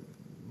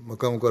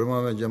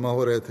مکرمہ میں جمع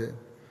ہو رہے تھے،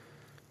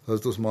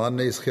 حضرت عثمان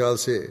نے اس خیال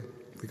سے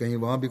کہ کہیں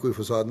وہاں بھی کوئی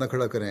فساد نہ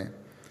کھڑا کریں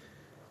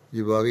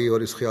یہ باغی،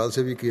 اور اس خیال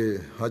سے بھی کہ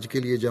حج کے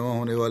لیے جمع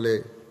ہونے والے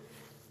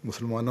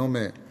مسلمانوں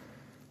میں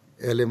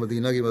اہل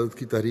مدینہ کی مدد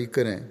کی تحریک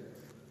کریں،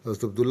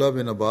 حضرت عبداللہ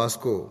بن عباس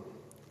کو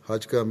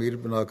حج کا امیر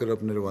بنا کر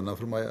اپنے روانہ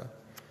فرمایا۔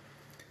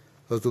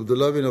 حضرت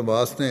عبداللہ بن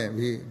عباس نے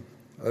بھی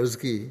عرض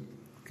کی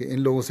کہ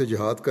ان لوگوں سے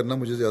جہاد کرنا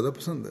مجھے زیادہ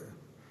پسند ہے،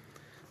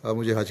 آپ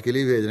مجھے حج کے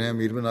لیے بھیج رہے ہیں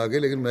امیر بنا کے،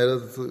 لیکن میرا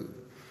تو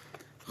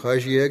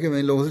خواہش یہ ہے کہ میں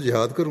ان لوگوں سے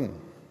جہاد کروں۔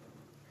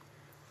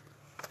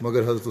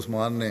 مگر حضرت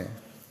عثمان نے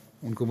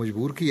ان کو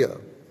مجبور کیا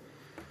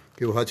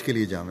کہ وہ حج کے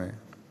لیے جامیں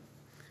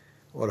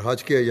اور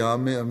حج کے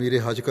ایام میں امیر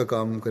حج کا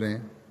کام کریں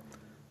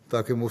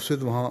تاکہ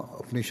مفسد وہاں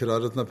اپنی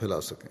شرارت نہ پھیلا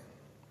سکیں،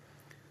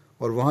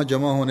 اور وہاں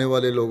جمع ہونے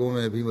والے لوگوں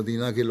میں بھی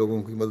مدینہ کے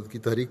لوگوں کی مدد کی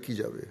تحریک کی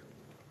جاوے۔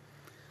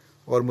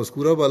 اور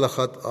مذکورہ والا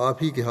خط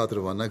آپ ہی کے ہاتھ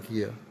روانہ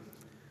کیا۔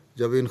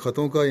 جب ان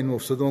خطوں کا ان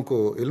مفسدوں کو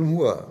علم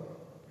ہوا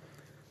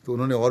تو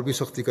انہوں نے اور بھی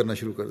سختی کرنا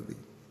شروع کر دی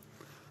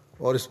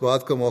اور اس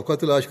بات کا موقع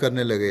تلاش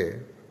کرنے لگے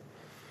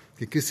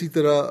کہ کسی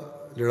طرح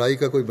لڑائی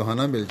کا کوئی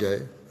بہانہ مل جائے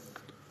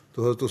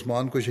تو حضرت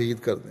عثمان کو شہید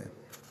کر دیں،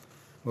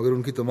 مگر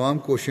ان کی تمام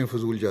کوششیں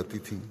فضول جاتی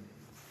تھیں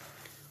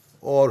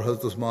اور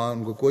حضرت عثمان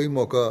ان کو کوئی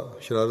موقع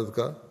شرارت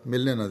کا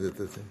ملنے نہ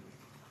دیتے تھے۔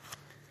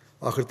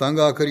 آخر تنگ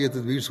آ کر یہ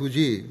تدبیر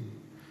سوجھی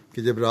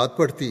کہ جب رات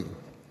پڑتی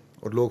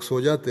اور لوگ سو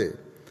جاتے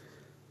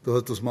تو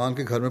حضرت عثمان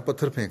کے گھر میں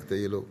پتھر پھینکتے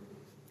یہ لوگ،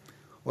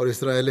 اور اس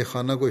طرح اہل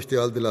خانہ کو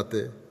اشتعال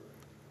دلاتے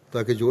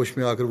تاکہ جوش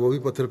میں آ کر وہ بھی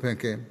پتھر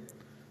پھینکیں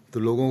تو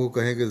لوگوں کو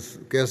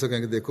کہہ سکیں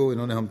کہ دیکھو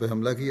انہوں نے ہم پہ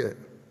حملہ کیا ہے۔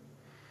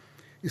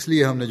 اس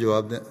لیے ہم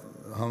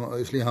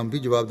بھی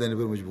جواب دینے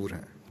پر مجبور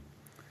ہیں۔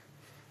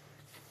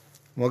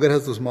 مگر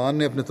حضرت عثمان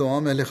نے اپنے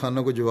تمام اہل خانہ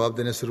کو جواب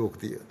دینے سے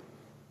روک دیا،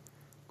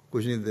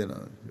 کچھ نہیں دینا۔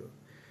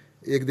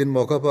 ایک دن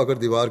موقع پا کر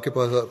دیوار کے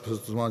پاس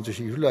حضرت عثمان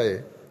تشریف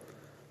لائے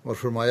اور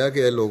فرمایا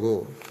کہ اے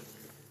لوگو،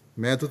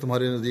 میں تو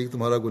تمہارے نزدیک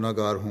تمہارا گناہ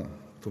گار ہوں،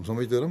 تم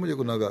سمجھتے ہو نا مجھے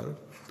گناہ گار،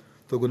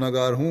 تو گناہ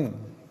گار ہوں،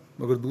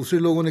 مگر دوسرے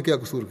لوگوں نے کیا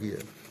قصور کیا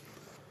ہے؟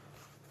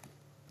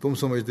 تم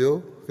سمجھتے ہو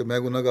کہ میں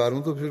گناہ گار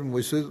ہوں، تو پھر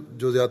مجھ سے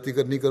جو زیادتی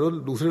کرنی کرو،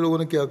 دوسرے لوگوں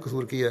نے کیا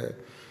قصور کیا ہے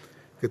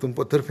کہ تم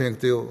پتھر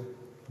پھینکتے ہو؟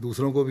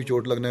 دوسروں کو بھی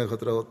چوٹ لگنے کا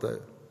خطرہ ہوتا ہے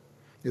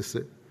اس سے۔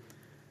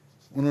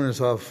 انہوں نے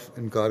صاف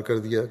انکار کر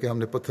دیا کہ ہم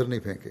نے پتھر نہیں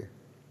پھینکے۔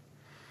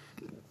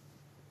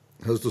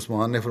 حضرت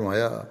عثمان نے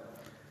فرمایا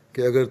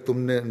کہ اگر تم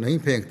نے نہیں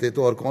پھینکتے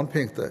تو اور کون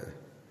پھینکتا ہے؟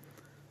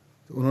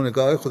 تو انہوں نے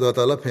کہا کہ خدا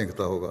تعالیٰ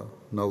پھینکتا ہوگا،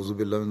 نعوذ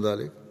باللہ من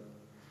ذالک۔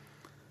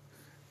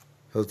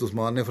 حضرت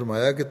عثمان نے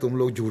فرمایا کہ تم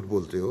لوگ جھوٹ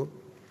بولتے ہو،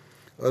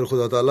 اگر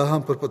خدا تعالیٰ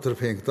ہم پر پتھر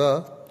پھینکتا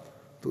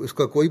تو اس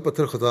کا کوئی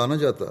پتھر خطا نہ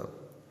جاتا،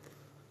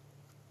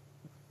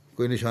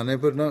 کوئی نشانے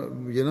پر نہ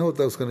یہ نہ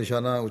ہوتا اس کا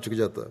نشانہ اچک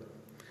جاتا،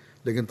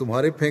 لیکن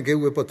تمہارے پھینکے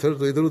ہوئے پتھر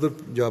تو ادھر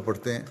ادھر جا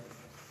پڑتے ہیں۔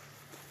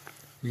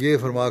 یہ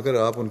فرما کر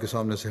آپ ان کے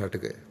سامنے سے ہٹ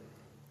گئے۔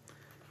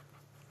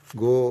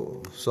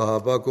 گو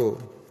صحابہ کو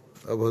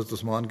اب حضرت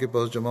عثمان کے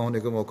پاس جمع ہونے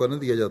کا موقع نہ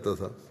دیا جاتا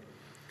تھا،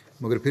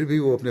 مگر پھر بھی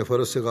وہ اپنے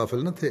فرض سے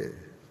غافل نہ تھے۔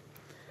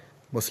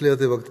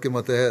 مصلحت وقت کے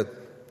ماتحت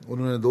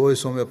انہوں نے 2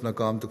 حصوں میں اپنا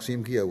کام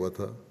تقسیم کیا ہوا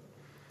تھا۔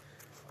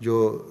 جو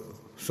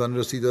سن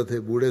رسیدہ تھے،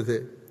 بوڑھے تھے،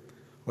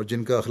 اور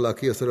جن کا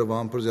اخلاقی اثر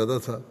عوام پر زیادہ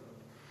تھا،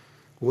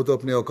 وہ تو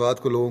اپنے اوقات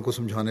کو لوگوں کو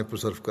سمجھانے پر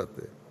صرف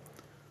کرتے،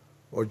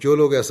 اور جو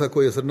لوگ ایسا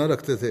کوئی اثر نہ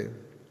رکھتے تھے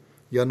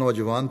یا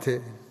نوجوان تھے،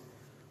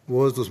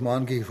 وہ حضرت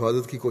عثمان کی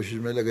حفاظت کی کوشش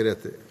میں لگے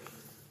رہتے۔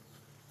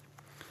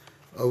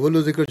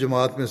 اول ذکر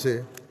جماعت میں سے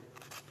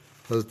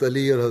حضرت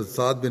علی اور حضرت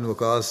سعد بن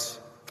وقاص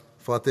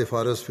فاتح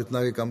فارس فتنہ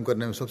کے کم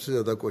کرنے میں سب سے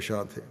زیادہ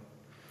کوشاں تھے۔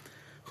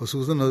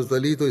 خصوصاً حضرت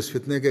علی تو اس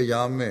فتنے کے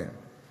ایام میں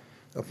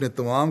اپنے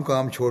تمام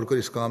کام چھوڑ کر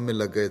اس کام میں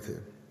لگ گئے تھے۔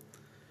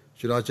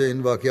 چنانچہ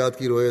ان واقعات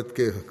کی روایت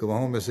کے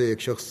گواہوں میں سے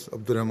ایک شخص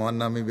عبد الرحمن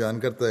نامی بیان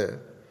کرتا ہے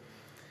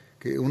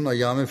کہ ان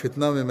ایام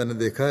فتنہ میں میں نے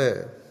دیکھا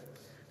ہے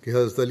کہ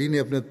حضرت علی نے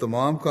اپنے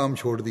تمام کام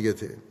چھوڑ دیے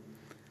تھے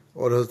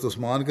اور حضرت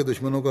عثمان کے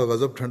دشمنوں کا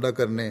غضب ٹھنڈا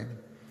کرنے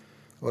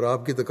اور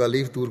آپ کی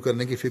تکالیف دور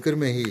کرنے کی فکر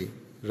میں ہی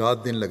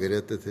رات دن لگے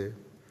رہتے تھے۔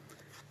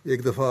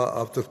 ایک دفعہ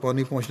آپ تک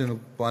پانی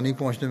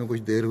پہنچنے میں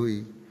کچھ دیر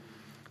ہوئی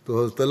تو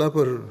حضرت طلحہ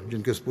پر،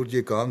 جن کے سپرد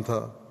یہ کام تھا،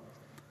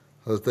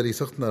 حضرت علی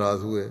سخت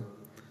ناراض ہوئے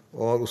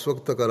اور اس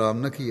وقت تک آرام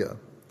نہ کیا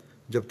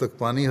جب تک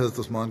پانی حضرت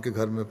عثمان کے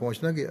گھر میں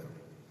پہنچ نہ گیا۔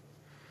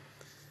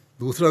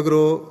 دوسرا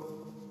گروہ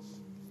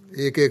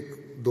ایک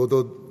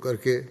دو کر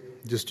کے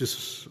جس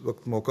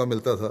وقت موقع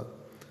ملتا تھا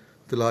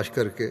تلاش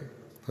کر کے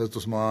حضرت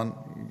عثمان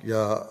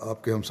یا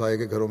آپ کے ہمسائے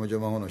کے گھروں میں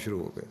جمع ہونا شروع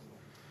ہو گئے،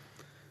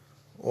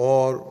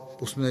 اور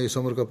اس نے اس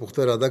امر کا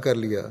پختہ ارادہ کر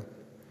لیا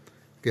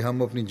کہ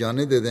ہم اپنی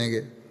جانیں دے دیں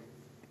گے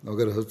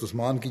اگر حضرت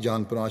عثمان کی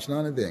جان پر آنچ نہ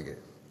آنے دیں گے۔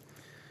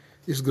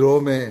 اس گروہ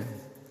میں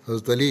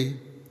حضرت علی،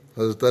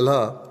 حضرت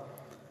طلحہ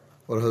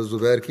اور حضرت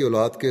زبیر کی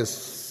اولاد کے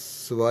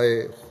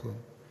سوائے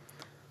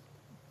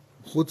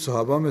خود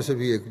صحابہ میں سے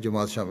بھی ایک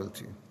جماعت شامل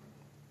تھی۔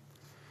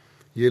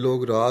 یہ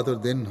لوگ رات اور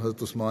دن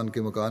حضرت عثمان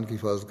کے مکان کی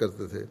حفاظت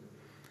کرتے تھے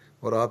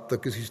اور آپ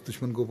تک کسی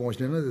دشمن کو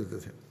پہنچنے نہ دیتے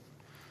تھے،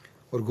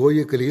 اور گو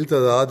یہ قلیل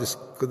تعداد اس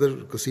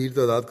قدر کثیر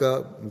تعداد کا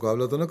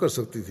مقابلہ تو نہ کر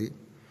سکتی تھی،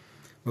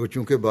 مگر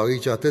چونکہ باغی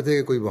چاہتے تھے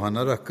کہ کوئی بہانہ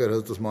رکھ کر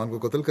حضرت عثمان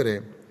کو قتل کریں،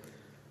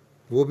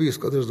 وہ بھی اس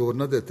قدر زور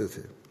نہ دیتے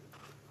تھے۔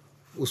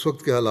 اس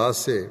وقت کے حالات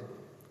سے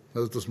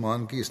حضرت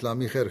عثمان کی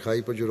اسلامی خیر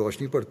خواہی پر جو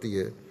روشنی پڑتی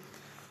ہے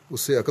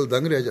اس سے عقل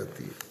دنگ رہ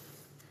جاتی ہے۔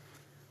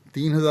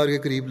 3000 کے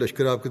قریب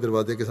لشکر آپ کے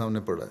دروازے کے سامنے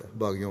پڑا ہے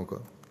باغیوں کا،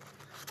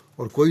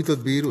 اور کوئی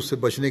تدبیر اس سے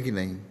بچنے کی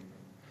نہیں،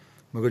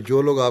 مگر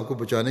جو لوگ آپ کو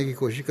بچانے کی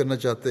کوشش کرنا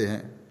چاہتے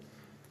ہیں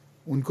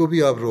ان کو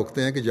بھی آپ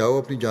روکتے ہیں کہ جاؤ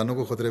اپنی جانوں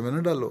کو خطرے میں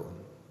نہ ڈالو،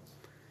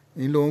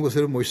 ان لوگوں کو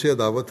صرف مجھ سے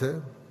عداوت ہے،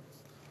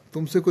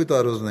 تم سے کوئی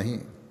تعارض نہیں۔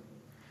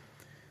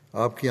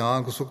 آپ کی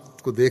آنکھ اس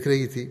وقت کو دیکھ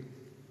رہی تھی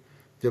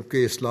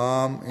جبکہ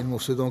اسلام ان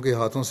مفسدوں کے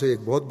ہاتھوں سے ایک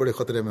بہت بڑے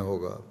خطرے میں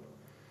ہوگا،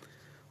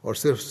 اور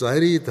صرف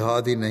ظاہری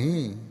اتحاد ہی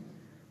نہیں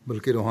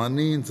بلکہ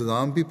روحانی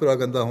انتظام بھی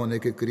پراگندہ ہونے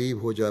کے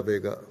قریب ہو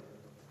جائے گا۔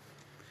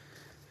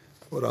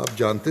 اور آپ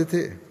جانتے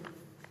تھے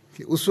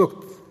کہ اس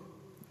وقت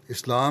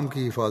اسلام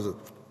کی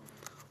حفاظت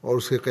اور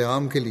اس کے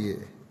قیام کے لیے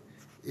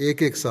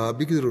ایک ایک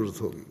صحابی کی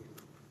ضرورت ہوگی۔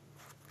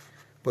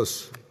 بس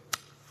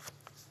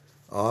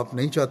آپ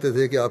نہیں چاہتے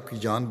تھے کہ آپ کی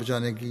جان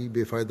بچانے کی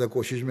بے فائدہ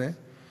کوشش میں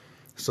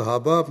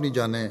صحابہ کی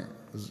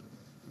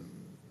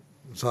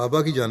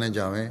جانیں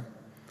جائیں،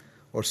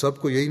 اور سب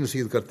کو یہی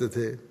نصیحت کرتے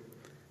تھے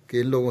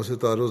کہ ان لوگوں سے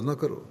تعارض نہ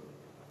کرو،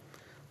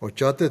 اور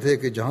چاہتے تھے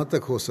کہ جہاں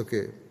تک ہو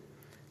سکے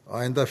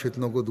آئندہ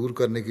فتنوں کو دور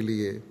کرنے کے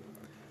لیے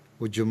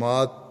وہ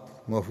جماعت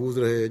محفوظ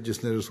رہے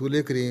جس نے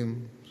رسول کریم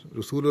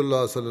رسول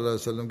اللہ صلی اللہ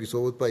علیہ وسلم کی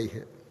صحبت پائی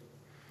ہے۔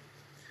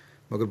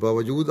 مگر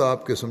باوجود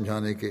آپ کے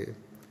سمجھانے کے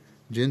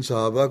جن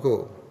صحابہ کو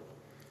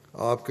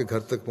آپ کے گھر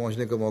تک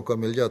پہنچنے کا موقع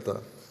مل جاتا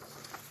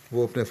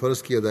وہ اپنے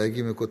فرض کی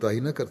ادائیگی میں کوتاہی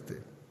نہ کرتے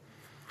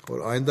اور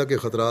آئندہ کے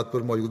خطرات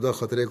پر موجودہ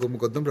خطرے کو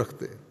مقدم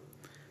رکھتے،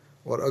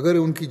 اور اگر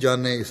ان کی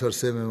جانیں اس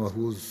عرصے میں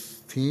محفوظ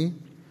تھیں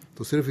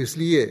تو صرف اس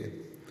لیے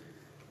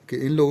کہ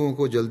ان لوگوں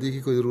کو جلدی کی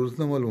کوئی ضرورت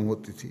نہ معلوم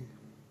ہوتی تھی،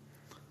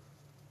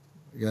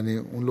 یعنی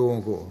ان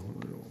لوگوں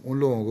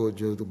کو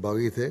جو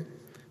باغی تھے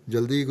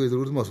جلدی کوئی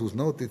ضرورت محسوس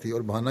نہ ہوتی تھی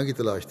اور بہانہ کی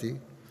تلاش تھی،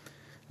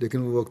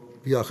 لیکن وہ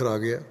وقت بھی آخر آ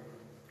گیا۔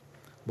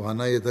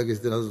 بہانہ یہ تھا کہ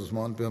اس طرح حضرت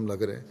عثمان پہ حملہ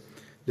کریں،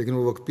 لیکن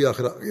وہ وقت بھی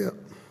آخر آ گیا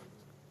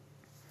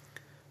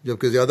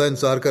جبکہ زیادہ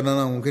انتظار کرنا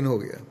ناممکن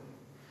ہو گیا،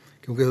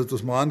 کیونکہ حضرت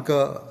عثمان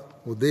کا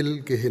وہ دل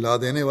کے ہلا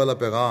دینے والا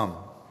پیغام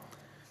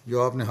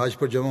جو آپ نے حج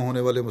پر جمع ہونے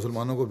والے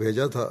مسلمانوں کو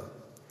بھیجا تھا،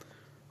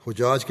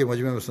 حجاج کے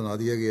مجمع میں سنا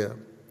دیا گیا،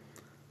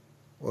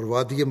 اور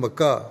وادی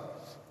مکہ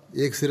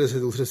ایک سرے سے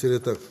دوسرے سرے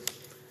تک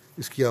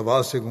اس کی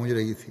آواز سے گونج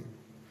رہی تھی،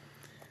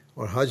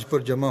 اور حج پر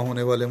جمع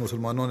ہونے والے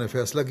مسلمانوں نے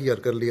فیصلہ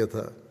کر لیا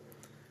تھا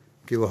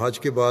کہ وہ حج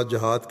کے بعد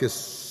جہاد کے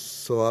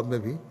ثواب میں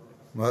بھی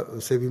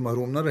سے بھی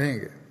محروم نہ رہیں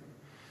گے،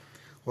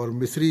 اور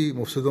مصری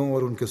مفسدوں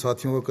اور ان کے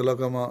ساتھیوں کو قلع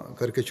کما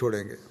کر کے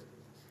چھوڑیں گے۔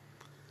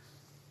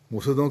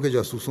 مفسدوں کے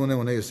جاسوسوں نے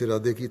انہیں اس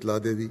ارادے کی اطلاع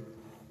دے دی،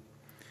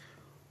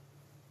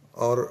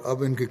 اور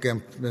اب ان کے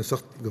کیمپ میں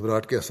سخت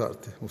گھبراہٹ کے آثار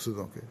تھے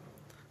مفسدوں کے،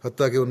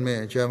 حتیٰ کہ ان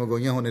میں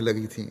چہمگوئیاں ہونے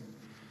لگی تھیں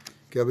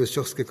کہ اب اس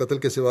شخص کے قتل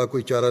کے سوا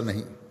کوئی چارہ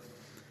نہیں،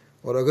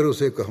 اور اگر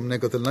اسے ہم نے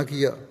قتل نہ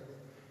کیا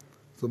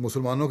تو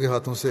مسلمانوں کے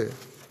ہاتھوں سے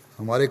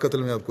ہمارے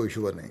قتل میں اب کوئی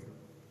شبہ نہیں۔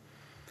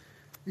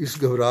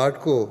 اس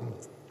گھبراہٹ کو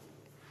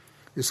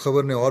اس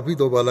خبر نے اور بھی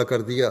دوبالا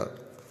کر دیا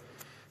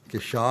کہ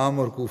شام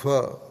اور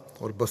کوفہ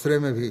اور بصرے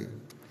میں بھی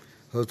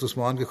حضرت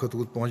عثمان کے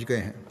خطوط پہنچ گئے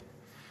ہیں،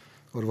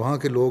 اور وہاں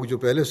کے لوگ جو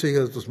پہلے سے ہی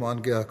حضرت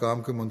عثمان کے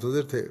احکام کے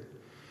منتظر تھے،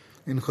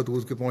 ان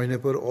خطوط کے پہنچنے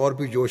پر اور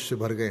بھی جوش سے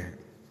بھر گئے ہیں،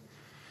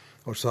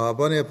 اور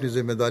صحابہ نے اپنی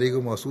ذمہ داری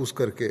کو محسوس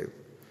کر کے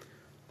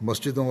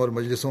مسجدوں اور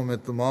مجلسوں میں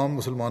تمام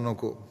مسلمانوں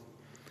کو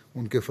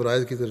ان کے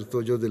فرائض کی طرف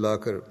توجہ دلا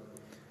کر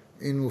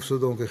ان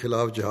مفسدوں کے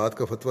خلاف جہاد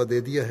کا فتویٰ دے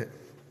دیا ہے،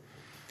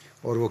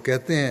 اور وہ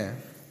کہتے ہیں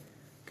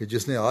کہ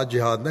جس نے آج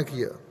جہاد نہ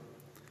کیا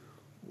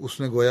اس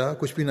نے گویا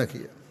کچھ بھی نہ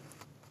کیا۔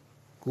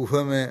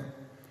 کوفہ میں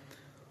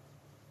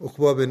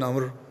عقبہ بن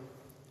عمر،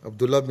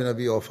 عبداللہ بن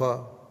ابی اوفا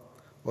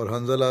اور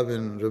حنظلہ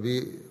بن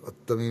ربیع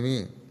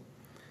التمیمی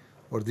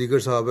اور دیگر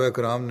صحابہ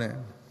کرام نے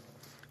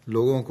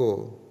لوگوں کو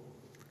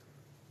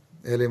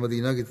اہل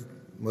مدینہ کی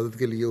مدد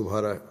کے لیے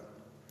ابھارا ہے۔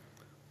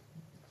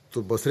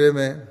 تو بصرے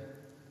میں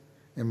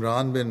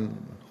عمران بن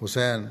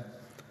حسین،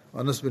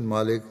 انس بن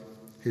مالک،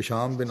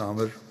 ہشام بن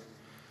عامر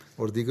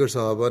اور دیگر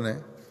صحابہ نے،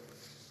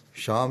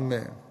 شام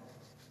میں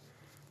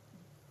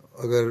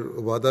اگر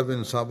عبادہ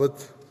بن ثابت،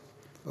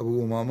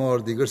 ابو امامہ اور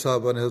دیگر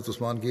صحابہ نے حضرت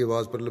عثمان کی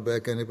آواز پر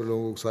لبیک کہنے پر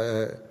لوگوں کو اکسایا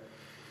ہے،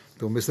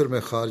 تو مصر میں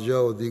خارجہ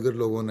اور دیگر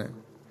لوگوں نے،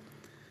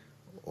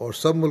 اور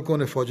سب ملکوں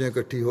سے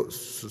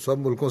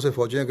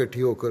فوجیں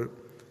اکٹھی ہو کر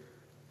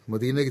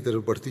مدینہ کی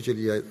طرف بڑھتی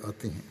چلی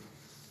آتی ہیں۔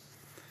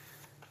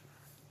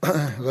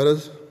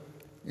 غرض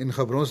ان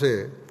خبروں سے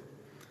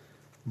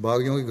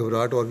باغیوں کی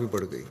گھبراہٹ اور بھی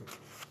بڑھ گئی۔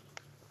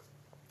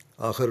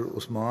 آخر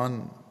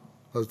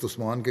حضرت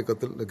عثمان کے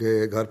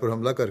گھر پر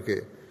حملہ کر کے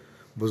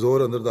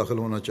بزور اندر داخل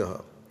ہونا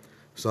چاہا۔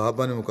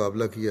 صحابہ نے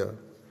مقابلہ کیا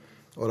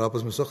اور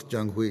آپس میں سخت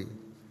جنگ ہوئی۔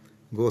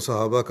 گو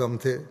صحابہ کم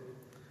تھے،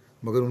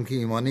 مگر ان کی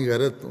ایمانی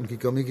غیرت ان کی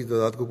کمی کی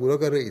تعداد کو پورا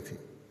کر رہی تھی۔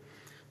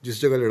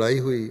 جس جگہ لڑائی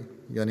ہوئی،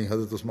 یعنی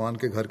حضرت عثمان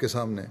کے گھر کے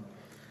سامنے،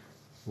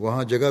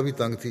 وہاں جگہ بھی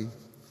تنگ تھی،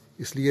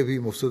 اس لیے بھی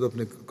مفسد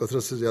اپنے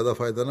کثرت سے زیادہ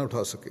فائدہ نہ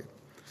اٹھا سکے۔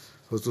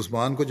 حضرت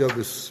عثمان کو جب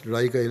اس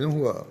لڑائی کا علم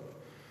ہوا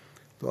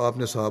تو آپ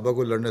نے صحابہ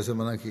کو لڑنے سے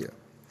منع کیا،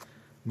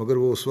 مگر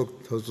وہ اس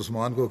وقت حضرت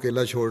عثمان کو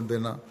اکیلا چھوڑ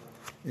دینا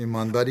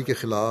ایمانداری کے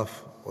خلاف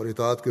اور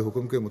اطاعت کے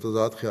حکم کے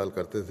متضاد خیال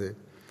کرتے تھے،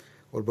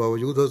 اور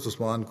باوجود حضرت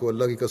عثمان کو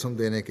اللہ کی قسم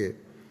دینے کے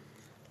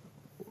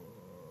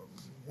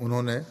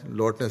انہوں نے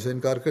لوٹنے سے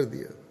انکار کر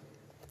دیا۔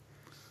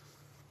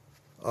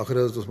 آخر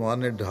حضرت عثمان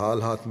نے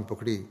ڈھال ہاتھ میں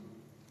پکڑی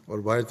اور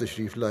باہر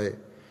تشریف لائے،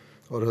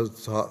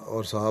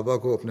 اور صحابہ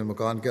کو اپنے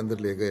مکان کے اندر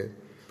لے گئے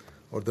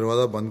اور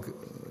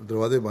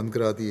دروازے بند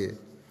کرا دیے،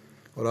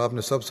 اور آپ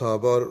نے سب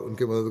صحابہ اور ان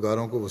کے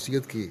مددگاروں کو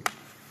وصیت کی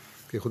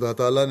کہ خدا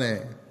تعالیٰ نے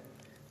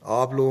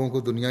آپ لوگوں کو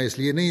دنیا اس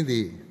لیے نہیں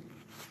دی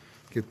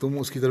کہ تم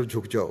اس کی طرف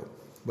جھک جاؤ،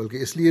 بلکہ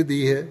اس لیے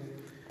دی ہے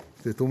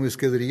کہ تم اس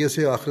کے ذریعے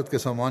سے آخرت کے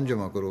سامان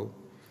جمع کرو۔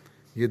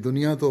 یہ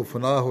دنیا تو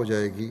فنا ہو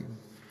جائے گی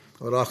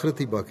اور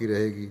آخرت ہی باقی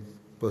رہے گی،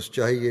 بس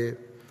چاہیے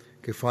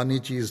کہ فانی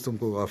چیز تم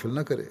کو غافل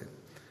نہ کرے۔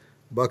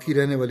 باقی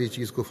رہنے والی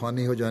چیز کو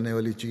فانی ہو جانے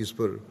والی چیز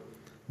پر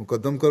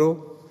مقدم کرو،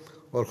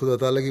 اور خدا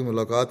تعالیٰ کی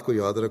ملاقات کو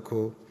یاد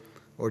رکھو،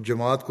 اور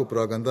جماعت کو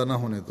پراگندہ نہ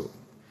ہونے دو،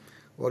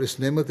 اور اس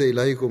نعمت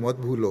الہی کو مت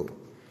بھولو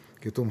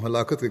کہ تم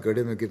ہلاکت کے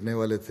گڑھے میں گرنے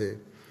والے تھے،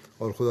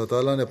 اور خدا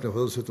تعالیٰ نے اپنے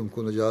فضل سے تم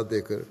کو نجات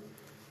دے کر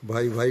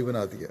بھائی بھائی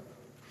بنا دیا۔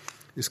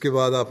 اس کے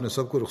بعد آپ نے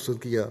سب کو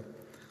رخصت کیا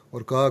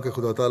اور کہا کہ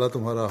خدا تعالیٰ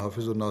تمہارا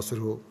حافظ و ناصر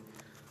ہو،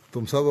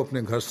 تم سب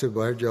اپنے گھر سے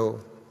باہر جاؤ،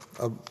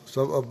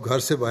 اب گھر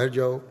سے باہر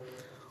جاؤ،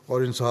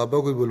 اور ان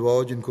صحابہ کو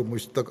بلواؤ جن کو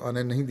مجھ تک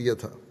آنے نہیں دیا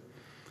تھا،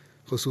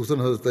 خصوصاً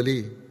حضرت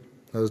علی،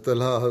 حضرت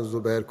طلحہ، حضرت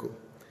زبیر کو۔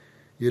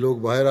 یہ لوگ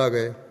باہر آ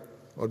گئے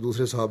اور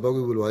دوسرے صحابہ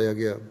کو بلوایا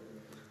گیا۔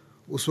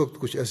 اس وقت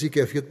کچھ ایسی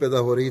کیفیت پیدا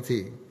ہو رہی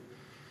تھی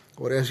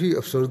اور ایسی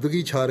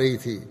افسردگی چھا رہی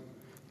تھی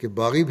کہ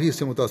باغی بھی اس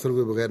سے متاثر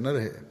ہوئے بغیر نہ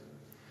رہے۔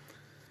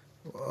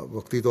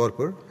 وقتی طور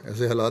پر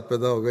ایسے حالات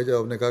پیدا ہو گئے جب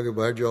آپ نے کہا کہ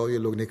باہر جاؤ، یہ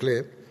لوگ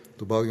نکلے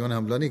تو باغیوں نے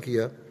حملہ نہیں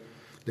کیا،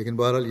 لیکن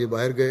بہرحال یہ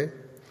باہر گئے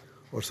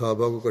اور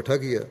صحابہ کو اکٹھا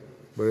کیا،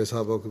 بڑے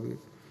صحابہ کو بھی،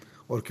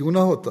 اور کیوں نہ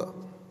ہوتا؟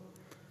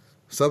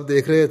 سب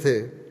دیکھ رہے تھے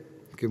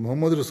کہ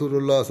محمد رسول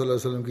اللہ صلی اللہ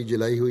علیہ وسلم کی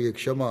جلائی ہوئی ایک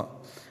شمع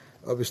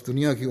اب اس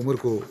دنیا کی عمر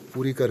کو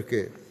پوری کر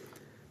کے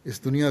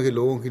اس دنیا کے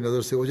لوگوں کی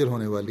نظر سے اوجھل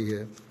ہونے والی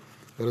ہے۔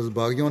 غرض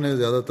باغیوں نے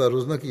زیادہ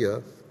تعرض نہ کیا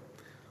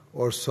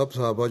اور سب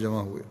صحابہ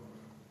جمع ہوئے۔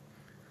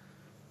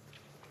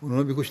 انہوں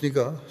نے بھی کچھ نہیں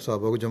کہا،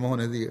 صحابہ کو جمع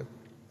ہونے دیا۔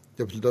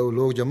 جب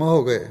لوگ جمع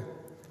ہو گئے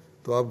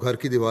تو آپ گھر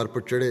کی دیوار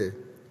پر چڑھے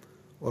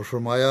اور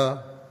فرمایا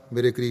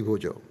میرے قریب ہو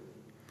جاؤ۔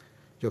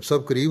 جب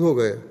سب قریب ہو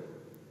گئے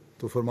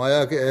تو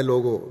فرمایا کہ اے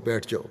لوگو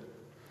بیٹھ جاؤ۔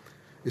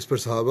 اس پر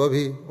صحابہ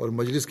بھی اور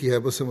مجلس کی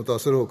ہیبت سے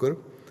متاثر ہو کر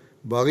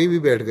باغی بھی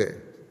بیٹھ گئے۔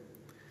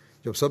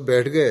 جب سب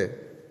بیٹھ گئے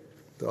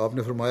تو آپ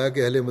نے فرمایا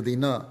کہ اہل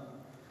مدینہ،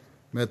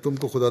 میں تم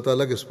کو خدا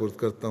تعالیٰ کے سپرد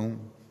کرتا ہوں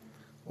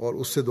اور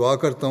اس سے دعا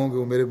کرتا ہوں کہ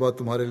وہ میرے بعد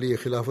تمہارے لیے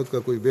خلافت کا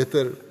کوئی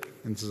بہتر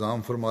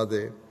انتظام فرما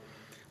دے۔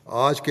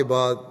 آج کے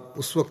بعد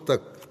اس وقت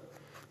تک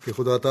کہ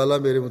خدا تعالیٰ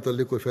میرے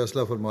متعلق کوئی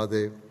فیصلہ فرما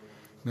دے،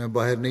 میں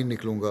باہر نہیں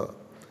نکلوں گا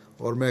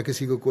اور میں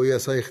کسی کو کوئی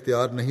ایسا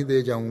اختیار نہیں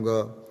دے جاؤں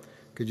گا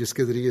کہ جس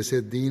کے ذریعے سے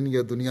دین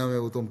یا دنیا میں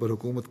وہ تم پر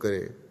حکومت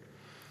کرے،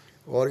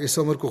 اور اس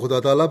امر کو خدا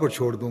تعالیٰ پر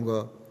چھوڑ دوں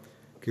گا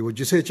کہ وہ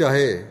جسے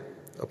چاہے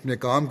اپنے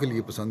کام کے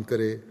لیے پسند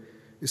کرے۔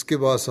 اس کے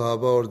بعد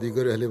صحابہ اور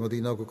دیگر اہل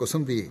مدینہ کو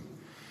قسم دی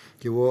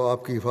کہ وہ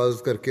آپ کی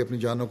حفاظت کر کے اپنی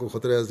جانوں کو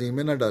خطرہ عظیم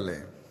میں نہ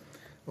ڈالیں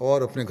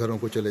اور اپنے گھروں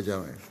کو چلے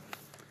جائیں۔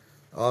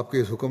 آپ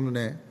کے اس حکم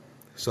نے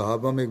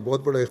صحابہ میں ایک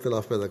بہت بڑا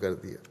اختلاف پیدا کر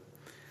دیا،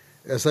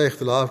 ایسا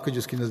اختلاف کہ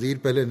جس کی نظیر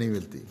پہلے نہیں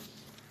ملتی۔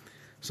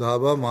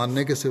 صحابہ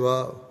ماننے کے سوا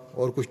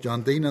اور کچھ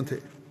جانتے ہی نہ تھے،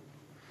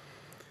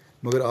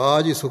 مگر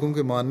آج اس حکم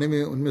کے ماننے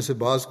میں ان میں سے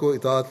بعض کو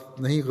اطاعت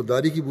نہیں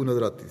غداری کی بو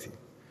نظر آتی تھی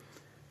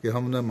کہ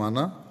ہم نے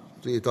مانا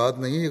تو یہ اطاعت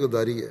نہیں ہے، یہ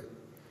غداری ہے۔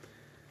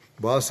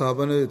 بعض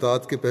صحابہ نے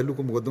اطاعت کے پہلو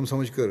کو مقدم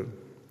سمجھ کر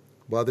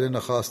بادر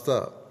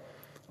نخواستہ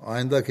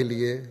آئندہ کے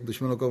لیے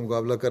دشمنوں کا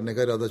مقابلہ کرنے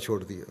کا ارادہ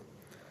چھوڑ دیا،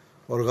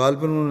 اور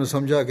غالباً انہوں نے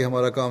سمجھا کہ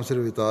ہمارا کام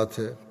صرف اطاعت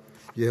ہے،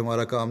 یہ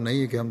ہمارا کام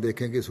نہیں ہے کہ ہم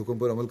دیکھیں کہ اس حکم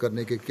پر عمل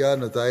کرنے کے کیا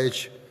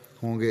نتائج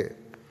ہوں گے۔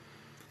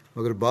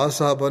 مگر بعض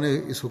صحابہ نے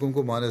اس حکم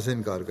کو ماننے سے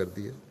انکار کر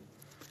دیا،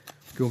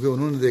 کیونکہ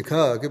انہوں نے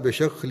دیکھا کہ بے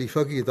شک خلیفہ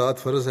کی اطاعت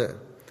فرض ہے،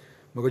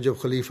 مگر جب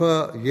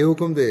خلیفہ یہ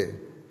حکم دے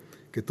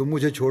کہ تم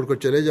مجھے چھوڑ کر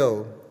چلے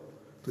جاؤ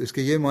تو اس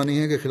کے یہ معنی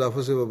ہے کہ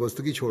خلافت سے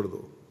وابستگی چھوڑ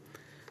دو۔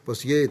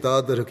 بس یہ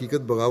اطاعت در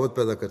حقیقت بغاوت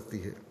پیدا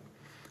کرتی ہے،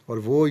 اور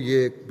وہ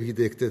یہ بھی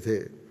دیکھتے تھے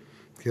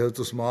کہ حضرت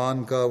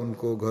عثمان کا ان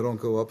کو گھروں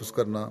کو واپس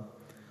کرنا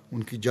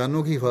ان کی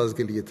جانوں کی حفاظت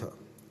کے لیے تھا،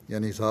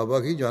 یعنی صحابہ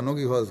کی جانوں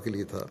کی حفاظت کے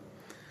لیے تھا۔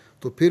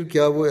 تو پھر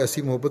کیا وہ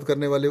ایسے محبت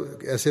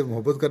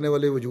کرنے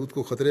والے وجود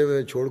کو خطرے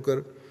میں چھوڑ کر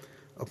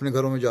اپنے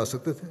گھروں میں جا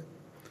سکتے تھے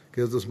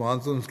کہ حضرت عثمان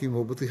تو ان کی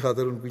محبت کی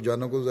خاطر ان کی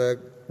جانوں کو ضائع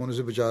ہونے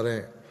سے بچا رہے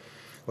ہیں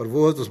اور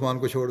وہ حضرت عثمان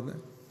کو چھوڑ دیں؟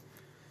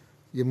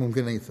 یہ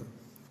ممکن نہیں تھا۔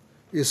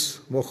 اس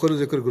مؤخر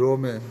ذکر گروہ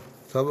میں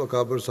سب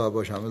اکابر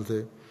صحابہ شامل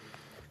تھے،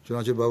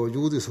 چنانچہ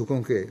باوجود اس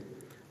حکم کے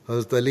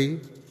حضرت علی،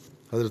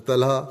 حضرت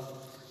طلحہ،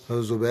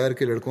 حضرت زبیر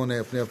کے لڑکوں نے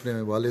اپنے اپنے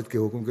والد کے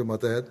حکم کے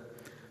ماتحت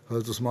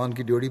حضرت عثمان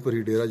کی ڈیوڑی پر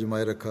ہی ڈیرا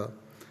جمائے رکھا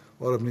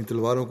اور اپنی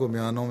تلواروں کو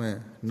میانوں میں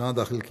نہ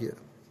داخل کیا۔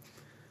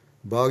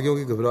 باغیوں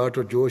کی گھبراہٹ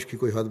اور جوش کی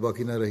کوئی حد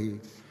باقی نہ رہی،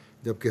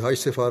 جبکہ حج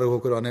سے فارغ ہو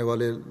کر آنے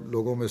والے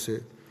لوگوں میں سے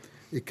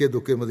اکے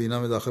دکے مدینہ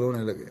میں داخل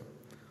ہونے لگے،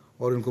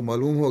 اور ان کو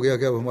معلوم ہو گیا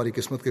کہ اب ہماری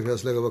قسمت کے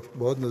فیصلے کا وقت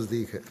بہت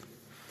نزدیک ہے۔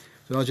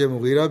 چنانچہ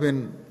مغیرہ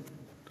بن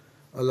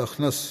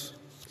الاخنس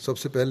سب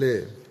سے پہلے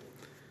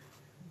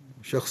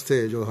شخص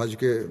تھے جو حج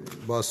کے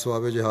بعد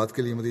ثواب جہاد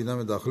کے لیے مدینہ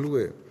میں داخل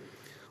ہوئے،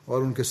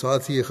 اور ان کے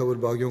ساتھ ہی یہ خبر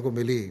باغیوں کو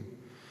ملی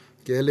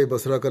کہ اہل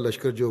بصرہ کا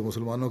لشکر جو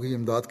مسلمانوں کی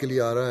امداد کے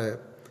لیے آ رہا ہے،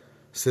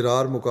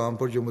 سرار مقام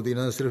پر جو مدینہ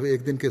سے صرف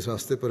ایک دن کے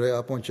راستے پر ہے،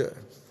 آ پہنچا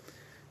ہے۔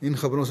 ان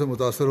خبروں سے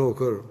متاثر ہو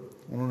کر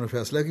انہوں نے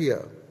فیصلہ کیا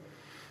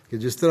کہ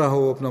جس طرح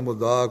ہو اپنا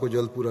مدعا کو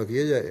جلد پورا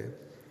کیا جائے،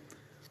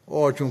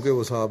 اور چونکہ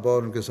وہ صحابہ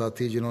اور ان کے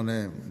ساتھی جنہوں نے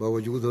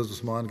باوجود حضرت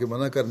عثمان کے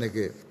منع کرنے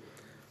کے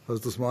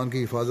حضرت عثمان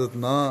کی حفاظت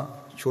نہ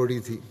چھوڑی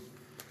تھی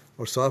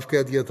اور صاف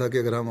کہہ دیا تھا کہ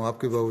اگر ہم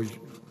آپ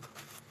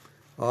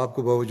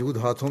کو باوجود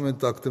ہاتھوں میں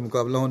طاقت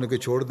مقابلہ ہونے کے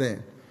چھوڑ دیں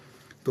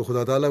تو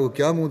خدا تعالیٰ کو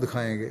کیا منہ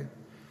دکھائیں گے،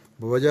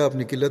 بوجہ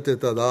اپنی قلت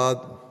تعداد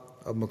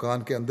اب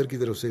مکان کے اندر کی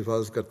طرف سے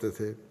حفاظت کرتے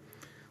تھے،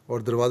 اور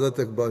دروازہ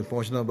تک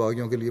پہنچنا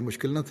باغیوں کے لیے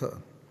مشکل نہ تھا۔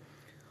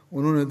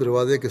 انہوں نے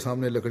دروازے کے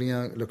سامنے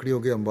لکڑیوں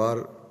کے انبار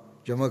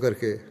جمع کر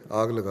کے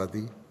آگ لگا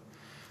دی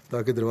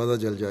تاکہ دروازہ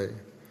جل جائے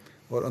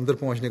اور اندر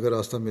پہنچنے کا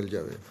راستہ مل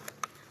جائے۔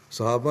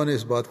 صحابہ نے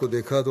اس بات کو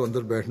دیکھا تو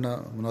اندر بیٹھنا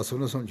مناسب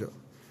نہ سمجھا،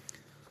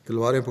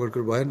 تلواریں پکڑ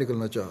کر باہر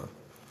نکلنا چاہا،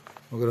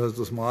 مگر حضرت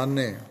عثمان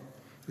نے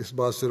اس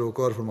بات سے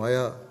روکا اور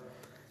فرمایا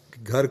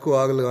کہ گھر کو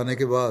آگ لگانے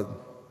کے بعد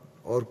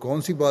اور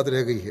کون سی بات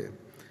رہ گئی ہے،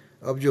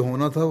 اب جو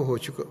ہونا تھا وہ ہو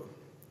چکا،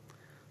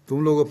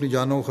 تم لوگ اپنی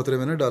جانوں کو خطرے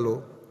میں نہ ڈالو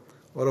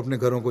اور اپنے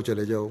گھروں کو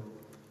چلے جاؤ۔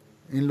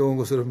 ان لوگوں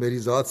کو صرف میری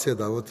ذات سے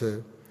دعوت ہے،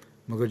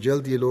 مگر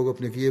جلد یہ لوگ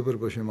اپنے کیے پر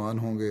پشیمان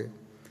ہوں گے۔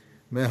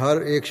 میں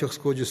ہر ایک شخص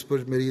کو جس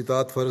پر میری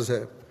اطاعت فرض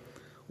ہے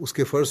اس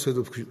کے فرض سے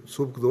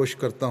سبکدوش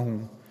کرتا ہوں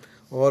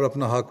اور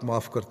اپنا حق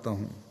معاف کرتا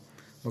ہوں،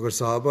 مگر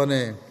صحابہ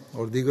نے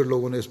اور دیگر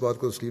لوگوں نے اس بات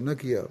کو تسلیم نہ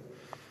کیا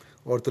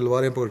اور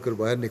تلواریں پکڑ کر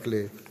باہر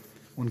نکلے۔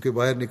 ان کے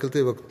باہر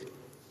نکلتے وقت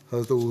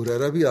حضرت ابو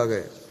ہریرہ بھی آ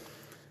گئے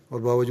اور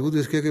باوجود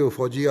اس کے کہ وہ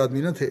فوجی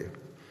آدمی نہ تھے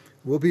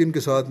وہ بھی ان کے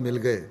ساتھ مل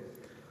گئے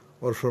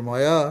اور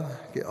فرمایا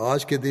کہ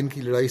آج کے دن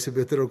کی لڑائی سے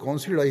بہتر اور کون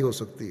سی لڑائی ہو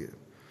سکتی ہے.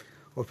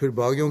 اور پھر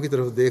باغیوں کی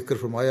طرف دیکھ کر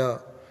فرمایا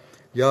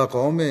یا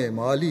قوم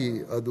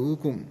مالی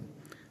ادعوکم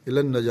الی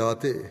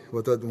النجات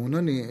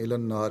وتدعوننی الی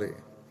النار.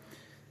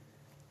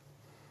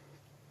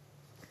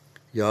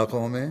 یا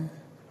قوم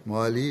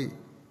مالی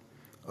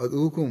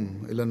ادعوکم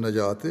الی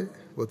النجات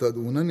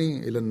وتدعوننی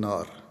الی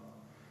النار.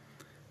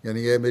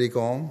 یعنی اے میری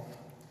قوم،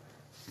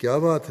 کیا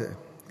بات ہے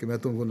کہ میں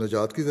تم کو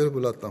نجات کی طرف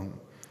بلاتا ہوں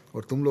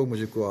اور تم لوگ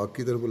مجھے کو آگ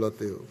کی طرف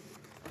بلاتے ہو.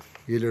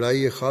 یہ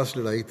لڑائی ایک خاص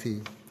لڑائی تھی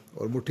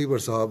اور مٹھی بھر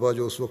صحابہ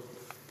جو اس وقت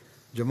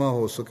جمع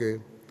ہو سکے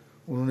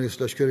انہوں نے اس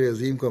لشکر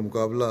عظیم کا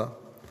مقابلہ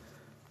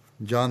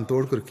جان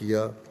توڑ کر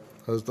کیا.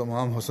 حضرت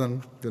امام حسن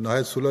جو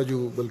نہایت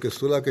سلجو بلکہ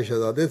صلح کے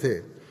شہزادے تھے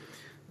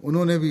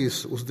انہوں نے بھی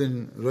اس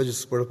دن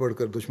رجز پڑھ پڑھ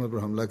کر دشمن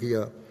پر حملہ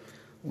کیا.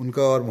 ان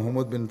کا اور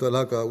محمد بن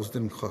طلحہ کا اس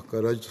دن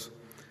کا رجز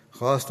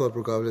خاص طور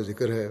پر قابل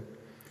ذکر ہے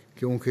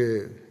کیونکہ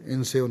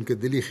ان سے ان کے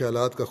دلی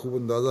خیالات کا خوب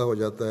اندازہ ہو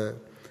جاتا ہے.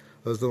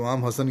 حضرت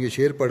امام حسن یہ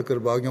شعر پڑھ کر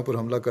باغیوں پر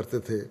حملہ کرتے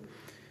تھے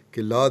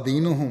کہ لا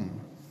دینہم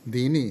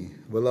دینی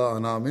ولا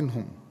انا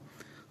منہم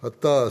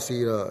حتی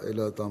اسیرا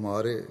الی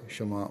تمار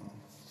شمام.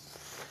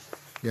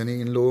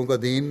 یعنی ان لوگوں کا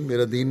دین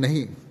میرا دین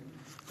نہیں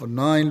اور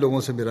نہ ان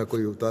لوگوں سے میرا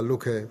کوئی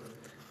تعلق ہے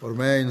اور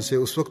میں ان سے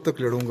اس وقت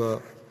تک لڑوں گا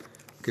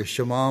کہ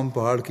شمام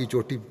پہاڑ کی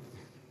چوٹی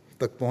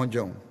تک پہنچ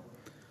جاؤں.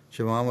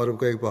 شمام عرب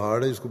کا ایک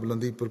پہاڑ ہے جس کو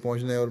بلندی پر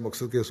پہنچنے اور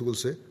مقصد کے اصول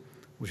سے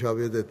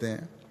مشابہت دیتے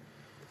ہیں.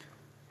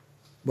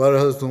 بہر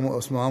حضرت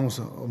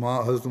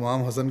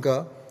امام حسن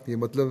کا یہ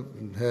مطلب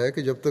ہے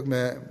کہ جب تک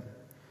میں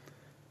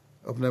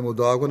اپنے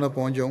مدعا کو نہ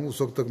پہنچ جاؤں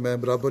اس وقت تک میں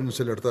برابر ان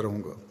سے لڑتا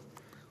رہوں گا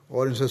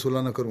اور ان سے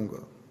صلح نہ کروں گا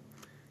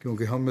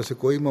کیونکہ ہم میں سے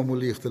کوئی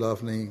معمولی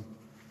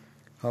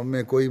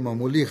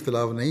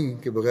اختلاف نہیں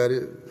کہ بغیر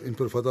ان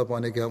پر فتح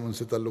پانے کے ہم ان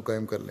سے تعلق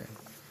قائم کر لیں.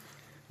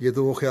 یہ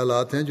تو وہ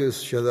خیالات ہیں جو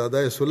اس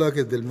شہزادہ صلح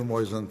کے دل میں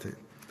موجزن تھے.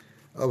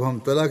 اب ہم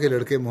طلحہ کے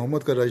لڑکے محمد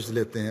کا رجز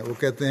لیتے ہیں. وہ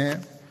کہتے ہیں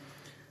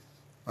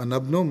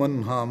انبن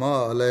من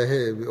حاما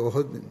علیہ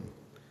بأحد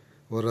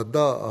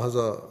وردا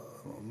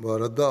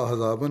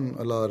احزابن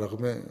علی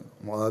رغم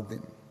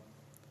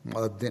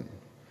معدن.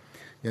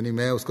 یعنی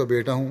میں اس کا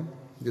بیٹا ہوں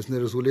جس نے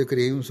رسول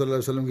کریم صلی اللہ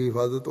علیہ وسلم کی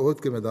حفاظت عہد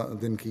کے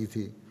دن کی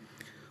تھی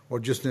اور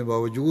جس نے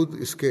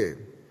باوجود اس کے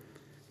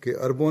کہ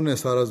عربوں نے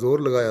سارا زور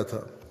لگایا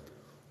تھا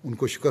ان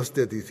کو شکست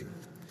دیتی تھی.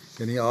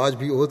 یعنی آج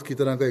بھی عہد کی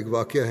طرح کا ایک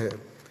واقعہ ہے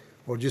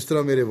اور جس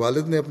طرح میرے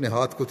والد نے اپنے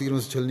ہاتھ کو تیروں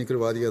سے چھلنی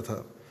کروا دیا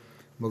تھا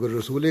مگر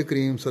رسول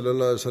کریم صلی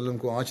اللہ علیہ وسلم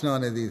کو آنچ نہ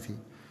آنے دی تھی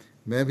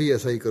میں بھی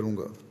ایسا ہی کروں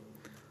گا.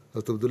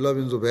 حضرت عبداللہ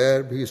بن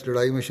زبیر بھی اس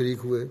لڑائی میں شریک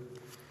ہوئے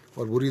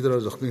اور بری طرح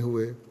زخمی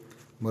ہوئے.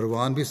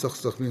 مروان بھی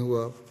سخت زخمی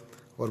ہوا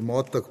اور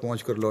موت تک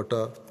پہنچ کر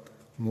لوٹا.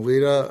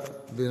 مغیرہ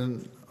بن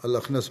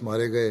الاخنس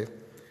مارے گئے.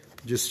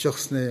 جس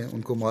شخص نے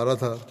ان کو مارا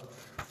تھا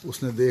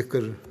اس نے دیکھ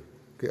کر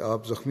کہ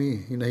آپ زخمی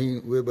ہی نہیں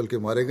ہوئے بلکہ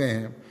مارے گئے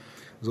ہیں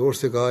زور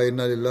سے کہا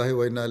انا للہ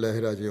و انا الیہ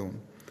راجعون.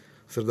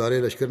 سردار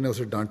لشکر نے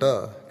اسے ڈانٹا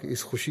کہ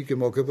اس خوشی کے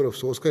موقع پر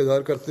افسوس کا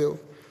اظہار کرتے ہو.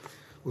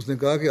 اس نے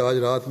کہا کہ آج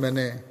رات میں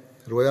نے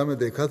رویا میں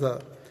دیکھا تھا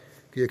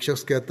کہ ایک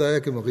شخص کہتا ہے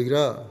کہ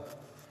مغیرہ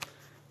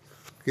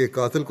کے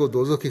قاتل کو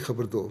دوزخ کی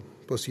خبر دو.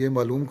 بس یہ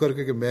معلوم کر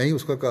کے کہ میں ہی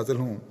اس کا قاتل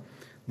ہوں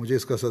مجھے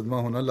اس کا صدمہ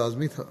ہونا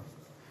لازمی تھا.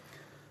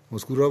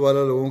 مذکورہ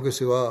والا لوگوں کے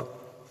سوا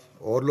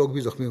اور لوگ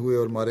بھی زخمی ہوئے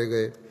اور مارے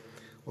گئے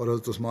اور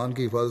حضرت عثمان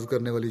کی حفاظت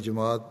کرنے والی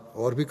جماعت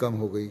اور بھی کم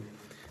ہو گئی.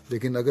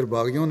 لیکن اگر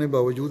باغیوں نے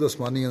باوجود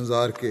آسمانی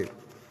انظار کے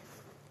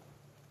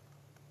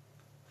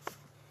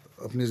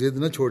اپنی ضد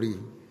نہ چھوڑی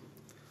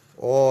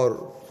اور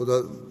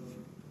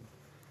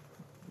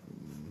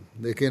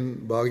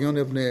باغیوں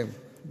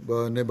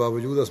نے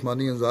باوجود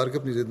آسمانی انظار کے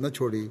اپنی ضد نہ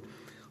چھوڑی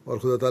اور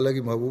خدا تعالیٰ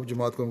کی محبوب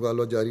جماعت کا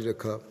مقابلہ جاری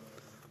رکھا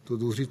تو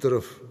دوسری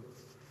طرف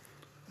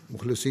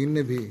مخلصین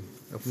نے بھی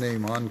اپنے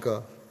ایمان کا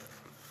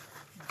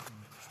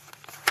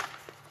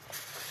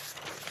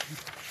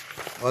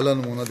اعلیٰ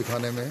نمونہ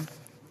دکھانے میں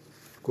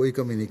کوئی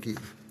کمی نہیں کی.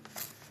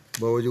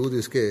 باوجود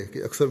اس کے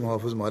کہ اکثر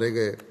محافظ مارے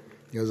گئے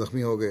یا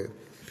زخمی ہو گئے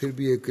پھر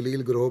بھی ایک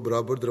قلیل گروہ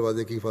برابر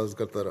دروازے کی حفاظت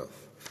کرتا رہا.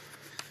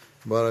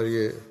 بہرحال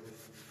یہ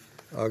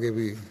آگے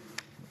بھی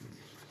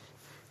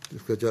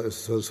اس کا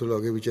سلسلہ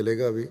آگے بھی چلے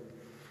گا. ابھی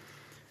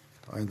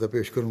آئندہ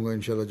پیش کروں گا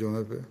انشاءاللہ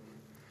جمعہ پہ.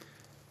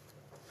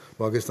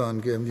 پاکستان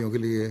کے احمدیوں کے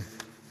لیے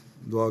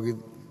دعا کی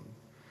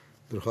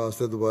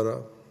درخواست ہے. دوبارہ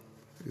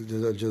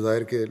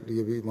الجزائر کے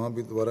لیے بھی وہاں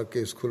بھی دوبارہ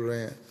کیس کھل رہے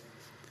ہیں.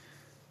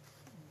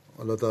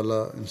 اللہ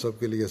تعالیٰ ان سب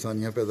کے لیے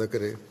آسانیاں پیدا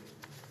کرے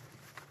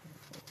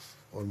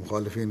اور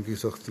مخالفین کی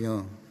سختیاں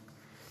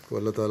کو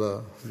اللہ تعالیٰ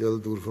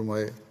جلد دور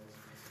فرمائے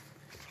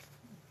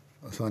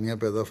آسانیاں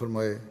پیدا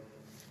فرمائے.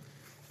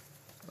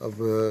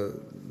 اب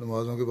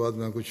نمازوں کے بعد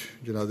میں کچھ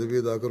جنازے بھی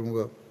ادا کروں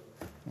گا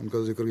ان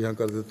کا ذکر یہاں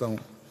کر دیتا ہوں.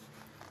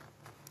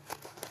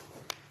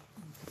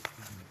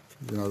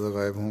 جنازہ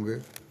غائب ہوں گے.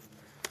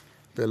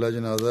 پہلا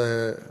جنازہ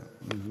ہے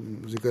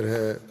ذکر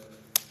ہے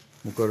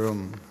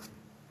مکرم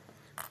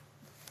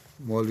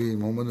مولوی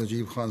محمد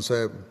نجیب خان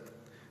صاحب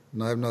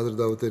نائب ناظر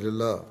دعوت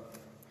اللہ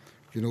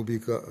جنوبی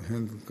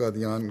ہند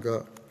قادیان کا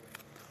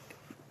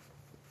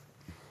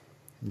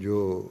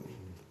جو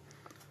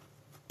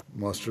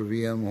ماسٹر وی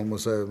ایم محمد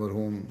صاحب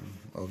مرحوم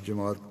آف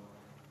جماعت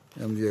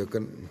احمدیہ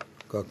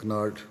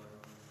کاکناڈ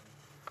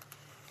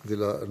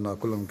ضلع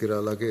ارناکولم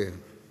کیرالہ کے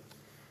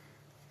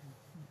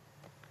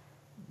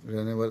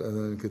رہنے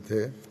والے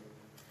تھے.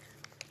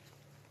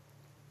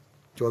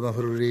 14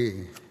 فروری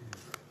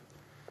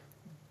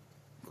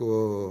کو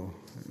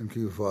ان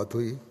کی وفات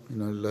ہوئی.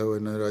 انا للہ و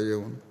انا الیہ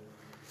راجعون.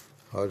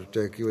 ہارٹ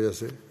اٹیک کی وجہ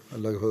سے.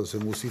 اللہ کے فضل سے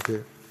موسی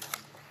تھے.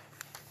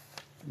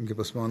 ان کے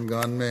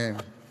پسماندگان میں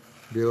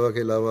بیوہ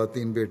کے علاوہ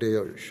 3 بیٹے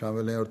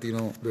شامل ہیں، اور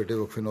تینوں بیٹے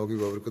وقف نو کی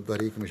بابرکت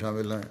تحریک میں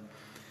شامل ہیں.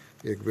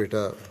 ایک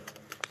بیٹا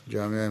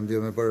جامعہ احمدیہ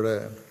میں پڑھ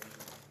رہا ہے.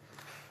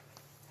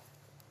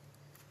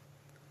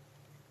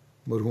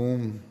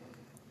 مرحوم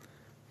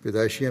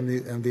پیدائشی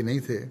احمدی نہیں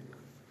تھے،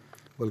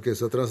 بلکہ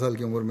 17 سال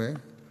کی عمر میں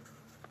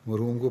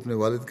مرحوم کو اپنے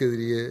والد کے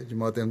ذریعے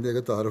جماعت احمدیہ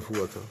کا تعارف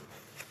ہوا تھا،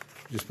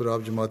 جس پر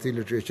آپ جماعتی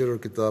لٹریچر اور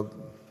کتاب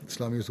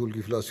اسلامی اصول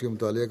کی فلسفی کا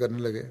مطالعہ کرنے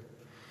لگے.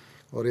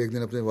 اور ایک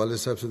دن اپنے والد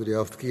صاحب سے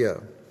دریافت کیا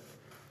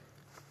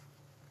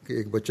کہ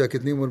ایک بچہ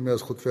کتنی عمر میں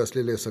از خود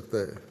فیصلے لے سکتا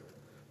ہے،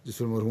 جس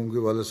پر مرحوم کے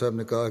والد صاحب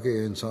نے کہا کہ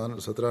انسان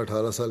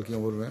 17-18 سال کی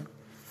عمر میں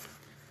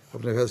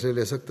اپنے فیصلے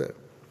لے سکتا ہے.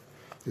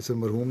 اس پر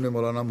مرحوم نے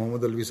مولانا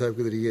محمد الوی صاحب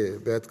کے ذریعے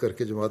بیعت کر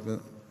کے جماعت میں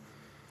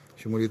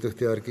شمولیت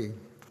اختیار کی.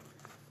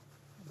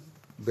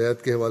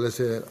 بیعت کے حوالے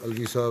سے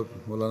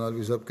مولانا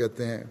الوی صاحب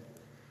کہتے ہیں،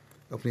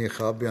 اپنی ایک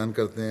خواب بیان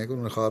کرتے ہیں کہ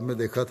انہوں نے خواب میں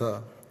دیکھا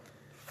تھا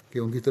کہ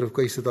ان کی طرف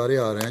کئی ستارے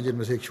آ رہے ہیں، جن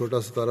میں سے ایک چھوٹا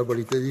ستارہ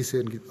بڑی تیزی سے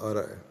ان کی آ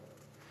رہا ہے.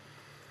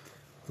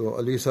 تو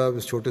علی صاحب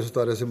اس چھوٹے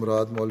ستارے سے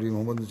مراد مولوی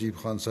محمد نجیب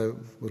خان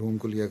صاحب مرحوم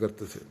کو لیا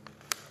کرتے تھے.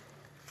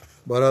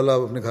 بہرحال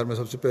آپ اپنے گھر میں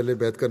سب سے پہلے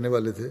بیعت کرنے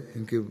والے تھے.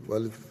 ان کے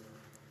والد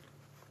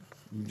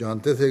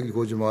جانتے تھے کہ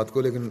وہ جماعت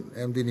کو، لیکن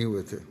احمدی نہیں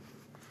ہوئے تھے.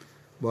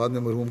 بعد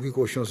میں مرحوم کی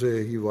کوششوں سے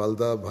ہی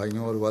والدہ،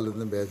 بھائیوں اور والد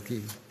نے بیعت کی.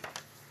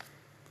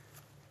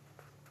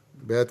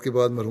 بیعت کے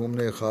بعد مرحوم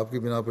نے خواب کی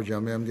بنا پر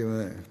جامعہ احمدیہ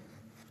میں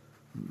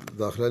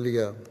داخلہ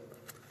لیا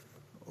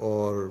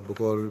اور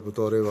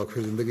بطور واقف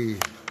زندگی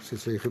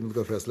سلسلہ خدمت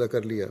کا فیصلہ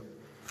کر لیا.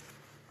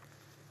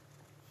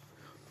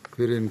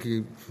 پھر ان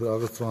کی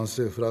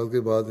فراغت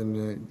کے بعد ان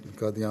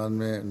قادیان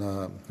میں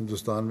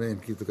ہندوستان میں ان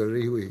کی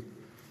تقرری ہوئی.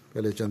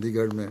 پہلے چندی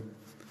گڑھ میں،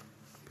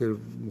 پھر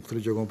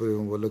مختلف جگہوں پہ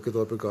مبلغ کے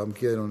طور پر کام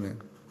کیا انہوں نے.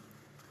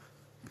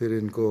 پھر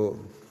ان کو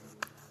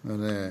میں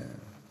نے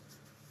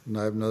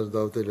نائب نظر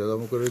دعوت جلالہ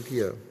مقرر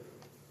کیا.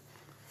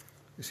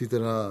 اسی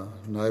طرح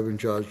نائب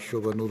انچارج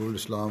شعبہ نور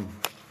الاسلام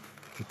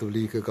کی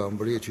تبلیغ کا کام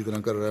بڑی اچھی طرح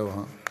کر رہا ہے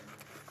وہاں.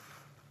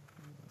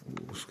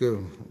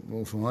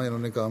 وہاں انہوں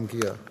نے کام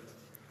کیا.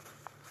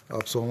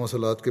 آپ صوم و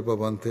صلات کے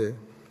پابند تھے،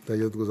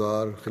 تہجد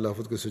گزار،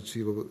 خلافت کے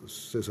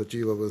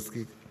سچی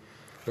وابستگی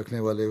رکھنے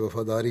والے،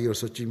 وفاداری اور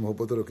سچی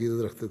محبت اور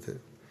عقیدت رکھتے تھے.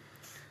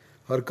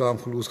 ہر کام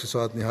خلوص کے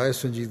ساتھ نہایت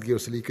سنجیدگی اور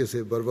سلیقے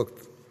سے بر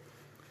وقت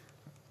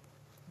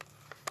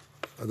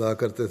ادا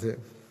کرتے تھے.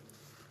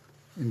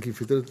 ان کی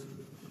فطرت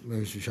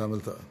میں شامل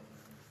تھا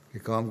کہ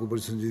کام کو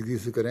بڑی سنجیدگی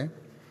سے کریں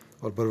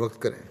اور بر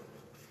وقت کریں.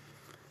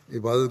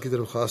 عبادت کی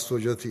طرف خاص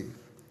توجہ تھی.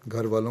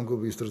 گھر والوں کو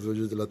بھی اس طرح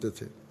توجہ دلاتے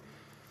تھے.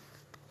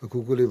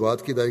 حقوق العباد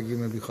کی ادائیگی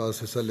میں بھی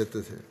خاص حصہ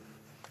لیتے تھے.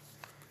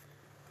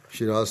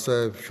 شیراز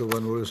صاحب شعبہ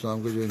نور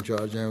الاسلام کے جو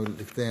انچارج ہیں وہ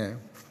لکھتے ہیں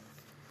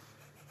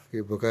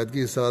کہ باقاعدگی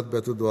کے ساتھ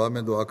بیت الدعا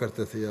میں دعا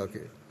کرتے تھے. آ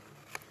کے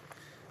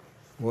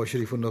وہ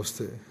شریف النفس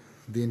تھے.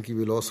 دین کی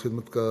بلوث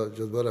خدمت کا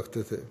جذبہ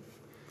رکھتے تھے.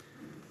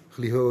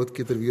 خلیفہ وقت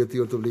کی تربیتی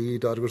اور تبلیغی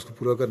ٹارگٹس کو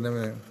پورا کرنے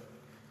میں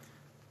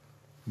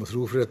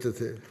مصروف رہتے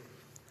تھے.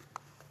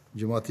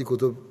 جماعتی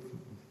کتب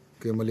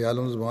کے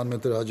ملیالم زبان میں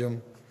تراجم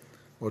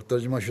اور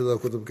ترجمہ شدہ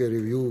کتب کے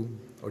ریویو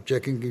اور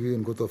چیکنگ کی بھی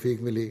ان کو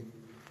توفیق ملی.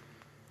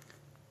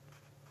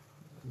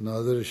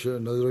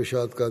 نظر و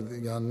اشاعت کا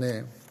جان نے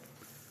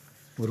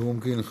مرحوم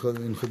کی ان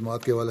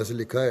خدمات کے حوالے سے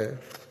لکھا ہے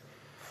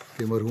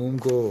کہ مرحوم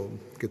کو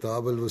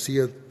کتاب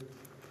الوصیت،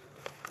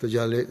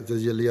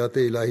 تجلیات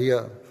الہیہ،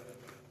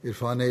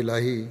 عرفان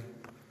الہی،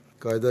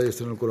 قاعدہ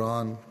یسر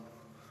القرآن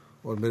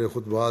اور میرے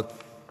خطبات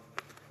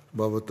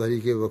بابت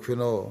تحریک وقف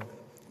نو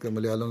کے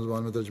ملیالم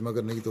زبان میں ترجمہ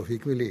کرنے کی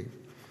توفیق ملی.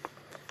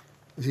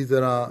 اسی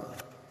طرح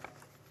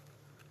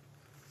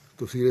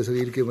تفسیر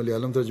صغیر کے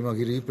ملیالم ترجمہ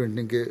کی ری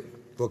پرنٹنگ کے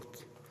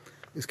وقت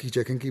اس کی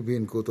چیکنگ کی بھی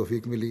ان کو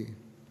توفیق ملی.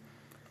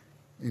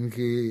 ان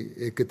کی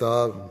ایک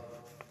کتاب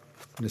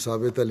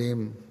نصاب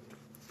تعلیم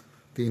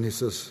 3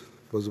 حصص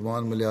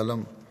بزبان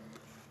ملیالم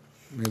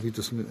میں بھی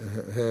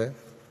ہے.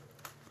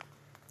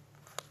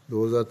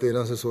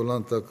 2013 سے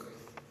 16 تک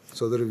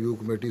صدر ریویو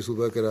کمیٹی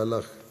صوبہ کیرالہ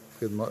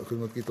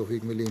خدمت کی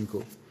توفیق ملی ان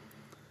کو.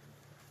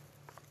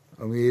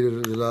 امیر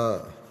ضلع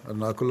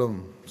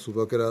ارناکولم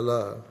صوبہ کیرالہ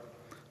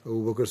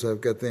ابو بکر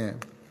صاحب کہتے ہیں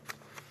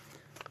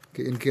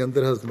کہ ان کے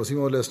اندر حضرت مسیح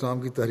علیہ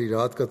السلام کی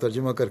تحریرات کا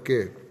ترجمہ کر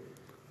کے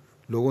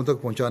لوگوں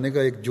تک پہنچانے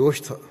کا ایک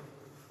جوش تھا.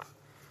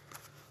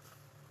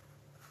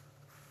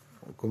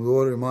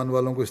 کمزور ایمان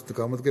والوں کو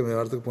استقامت کے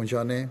معیار تک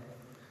پہنچانے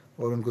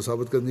اور ان کو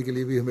ثابت کرنے کے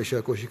لیے بھی ہمیشہ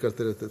کوشش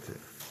کرتے رہتے تھے.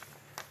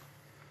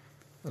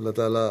 اللہ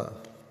تعالیٰ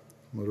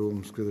مرحوم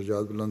اس کے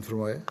درجات بلند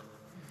فرمائے.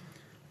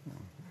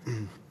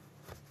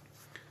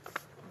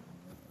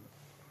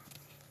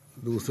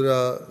 دوسرا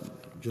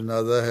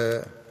جنازہ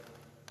ہے،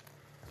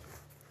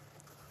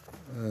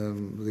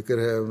 ذکر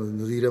ہے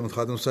نذیر احمد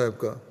خادم صاحب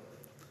کا،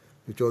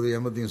 جو چودھری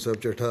احمد دین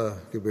صاحب چٹھا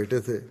کے بیٹے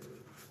تھے،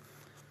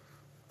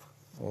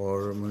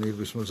 اور منیر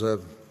بسمل صاحب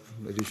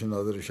ایڈیشن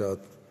ناظر ارشاد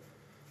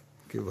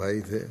کے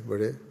بھائی تھے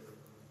بڑے۔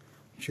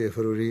 6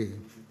 فروری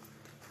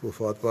کو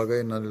وفات پا گئے،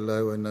 انا للہ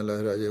و انا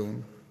الیہ راجعون۔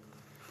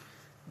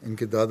 ان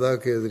کے دادا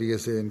کے ذریعے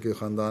سے ان کے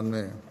خاندان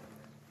میں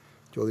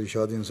چودھری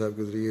شاہ دین صاحب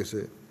کے ذریعے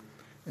سے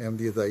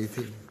احمدیت آئی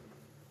تھی۔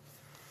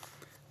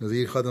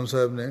 نذیر خادم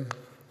صاحب نے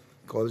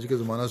کالج کے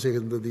زمانہ سے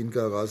خدمت دین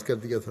کا آغاز کر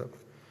دیا تھا۔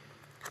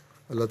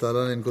 اللہ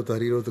تعالیٰ نے ان کو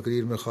تحریر و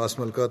تقریر میں خاص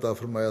ملکہ عطا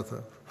فرمایا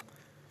تھا۔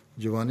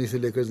 جوانی سے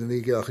لے کر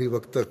زندگی کے آخری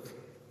وقت تک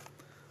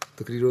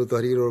تقریر و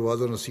تحریر اور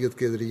وعظ و نصیحت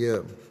کے ذریعے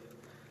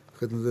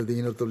خدمت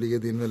دین اور تبلیغ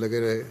دین میں لگے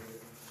رہے۔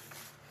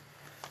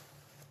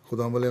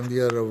 خدام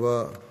الاحمدیہ روا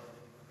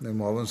میں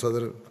معاون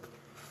صدر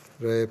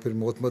رہے، پھر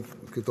معتمد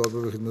کے طور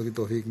پر خدمت کی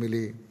توفیق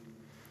ملی،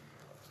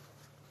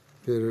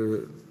 پھر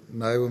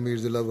نائب امیر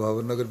ضلع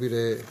بہاول نگر بھی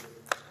رہے،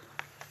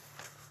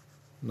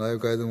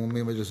 نائب قائد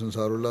عمومی مجلس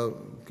انصار اللہ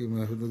کی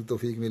خدمت کی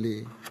توفیق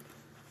ملی،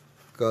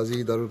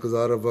 قاضی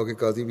دارالقضاء روا کے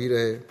قاضی بھی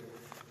رہے۔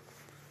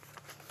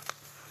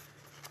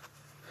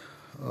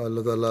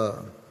 اللہ تعالیٰ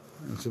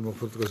ان سے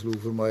مغفرت کا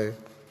سلوک فرمائے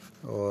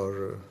اور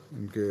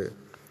ان کے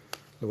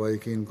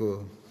لوائقین کو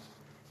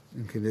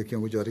ان کی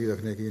نیکیوں کو جاری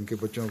رکھنے کی، ان کے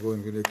بچوں کو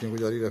ان کی نیکیوں کو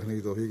جاری رکھنے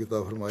کی توفیق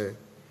عطا فرمائے۔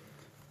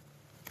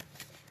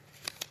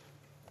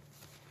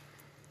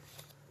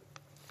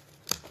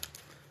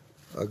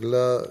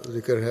 اگلا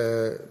ذکر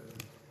ہے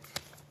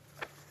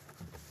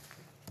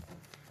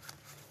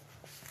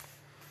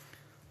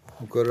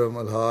مکرم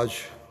الحاج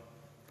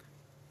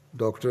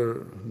ڈاکٹر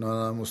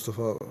نانا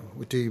مصطفیٰ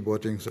اٹھی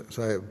بوٹنگ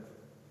صاحب،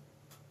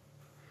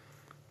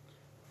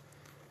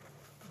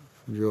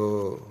 جو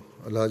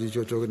الحاجی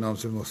چوچو کے نام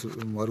سے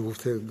معروف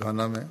تھے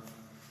گھانا میں۔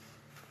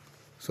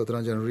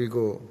 17 جنوری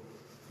کو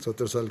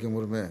 70 سال کی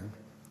عمر میں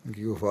ان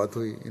کی وفات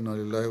ہوئی، انا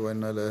للہ و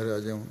انا الیہ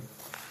راجعون۔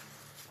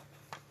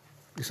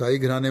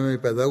 عیسائی گھرانے میں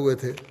پیدا ہوئے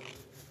تھے۔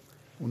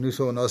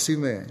 1979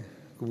 میں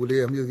قبول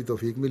احمدیت کی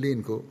توفیق ملی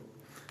ان کو،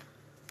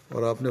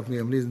 اور آپ نے اپنی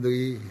عملی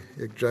زندگی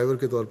ایک ڈرائیور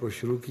کے طور پر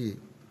شروع کی۔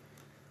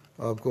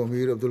 آپ کو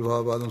امیر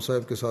عبدالوہاب اعظم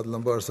صاحب کے ساتھ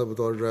لمبا عرصہ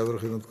بطور ڈرائیور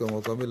خدمت کا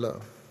موقع ملا۔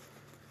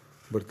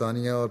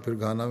 برطانیہ اور پھر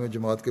گھانا میں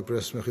جماعت کے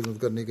پریس میں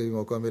خدمت کرنے کا بھی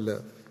موقع ملا۔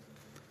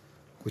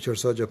 کچھ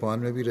عرصہ جاپان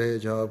میں بھی رہے،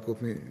 جہاں آپ کو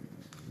اپنی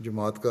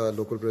جماعت کا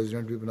لوکل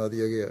پریزیڈنٹ بھی بنا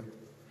دیا گیا۔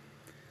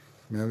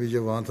 میں بھی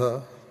جب وہاں تھا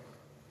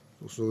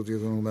اس وقت یہ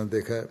دونوں میں نے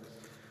دیکھا ہے،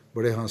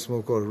 بڑے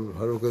ہنسمکھ اور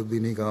ہر وقت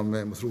دینی کام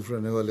میں مصروف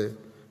رہنے والے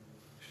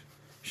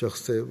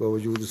شخص تھے،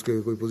 باوجود اس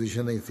کے کوئی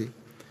پوزیشن نہیں تھی،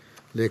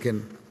 لیکن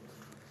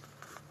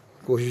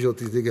کوشش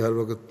ہوتی تھی کہ ہر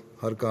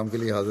وقت ہر کام کے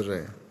لیے حاضر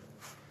رہیں۔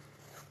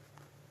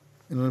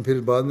 انہوں نے پھر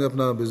بعد میں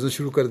اپنا بزنس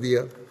شروع کر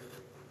دیا،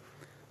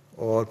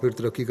 اور پھر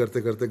ترقی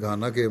کرتے کرتے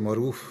گھانا کے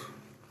معروف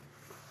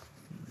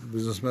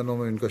بزنس مینوں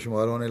میں ان کا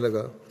شمار ہونے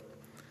لگا۔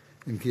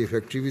 ان کی ایک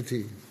فیکٹری بھی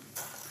تھی،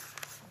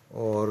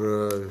 اور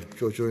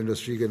چوچو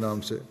انڈسٹری کے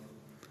نام سے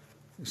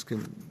اس کے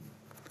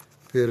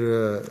پھر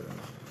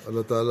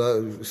اللہ تعالیٰ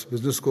اس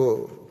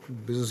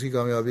بزنس کی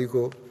کامیابی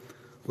کو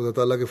خدا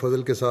تعالیٰ کے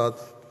فضل کے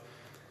ساتھ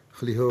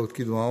خلیفہ وقت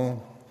کی دعاؤں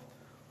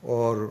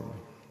اور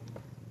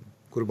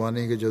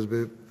قربانی کے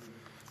جذبے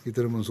کی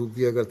طرف منسوب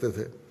کیا کرتے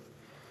تھے۔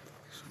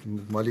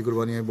 مالی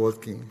قربانیاں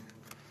بہت کیں۔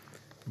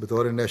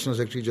 بطور نیشنل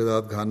سیکرٹری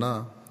جداد گھانا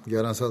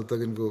 11 سال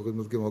تک ان کو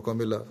خدمت کے موقع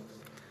ملا۔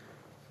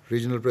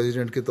 ریجنل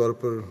پریزیڈنٹ کے طور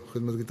پر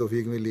خدمت کی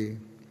توفیق ملی۔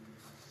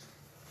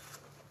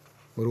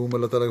 مرحوم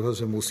اللہ تعالیٰ کے فضل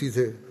سے موسی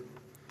تھے۔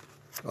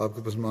 آپ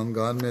کے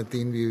پسماندگان میں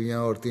 3 بیویاں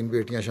اور 3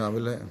 بیٹیاں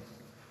شامل ہیں۔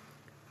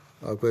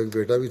 آپ کا ایک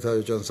بیٹا بھی تھا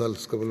جو چند سال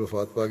قبل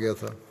وفات پا گیا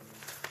تھا۔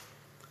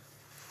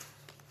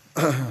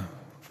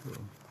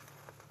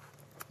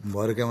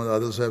 مبارک احمد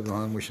عادل صاحب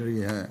وہاں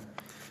مشنری ہیں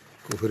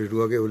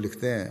کوفریڈوا کے، وہ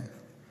لکھتے ہیں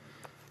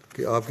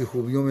کہ آپ کی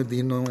خوبیوں میں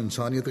دین و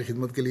انسانیت کی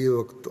خدمت کے لیے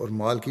وقت اور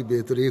مال کی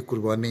بے طریق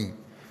قربانی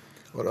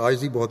اور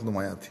عاجزی بہت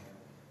نمایاں تھی۔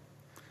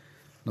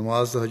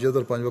 نماز، تہجد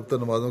اور 5 وقتہ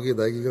نمازوں کی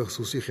ادائیگی کا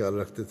خصوصی خیال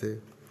رکھتے تھے۔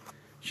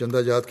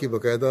 چندہ جات کی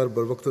باقاعدہ اور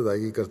بروقت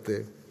ادائیگی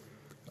کرتے۔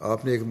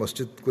 آپ نے ایک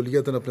مسجد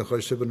کلیتاً اپنے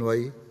خرچ سے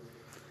بنوائی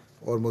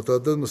اور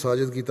متعدد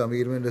مساجد کی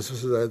تعمیر میں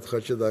نصف سے زائد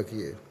خرچ ادا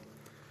کیے۔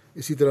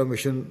 اسی طرح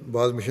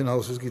بعض مشن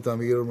ہاؤسز کی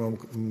تعمیر اور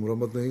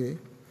مرمت میں بھی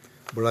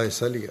بڑا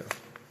حصہ لیا۔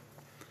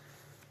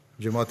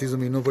 جماعتی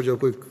زمینوں پر جب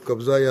کوئی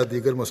قبضہ یا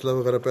دیگر مسئلہ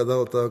وغیرہ پیدا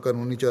ہوتا،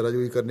 قانونی چارہ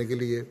جوئی کرنے کے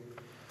لیے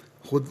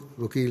خود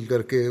وکیل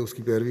کر کے اس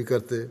کی پیروی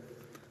کرتے،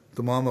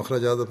 تمام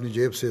اخراجات اپنی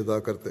جیب سے ادا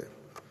کرتے،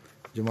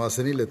 جماعت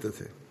سے نہیں لیتے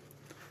تھے۔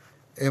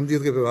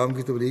 احمدیت کے پیغام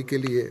کی تبلیغ کے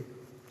لیے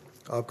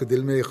آپ کے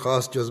دل میں ایک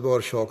خاص جذبہ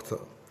اور شوق تھا۔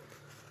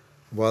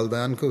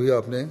 والدین کو بھی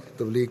آپ نے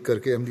تبلیغ کر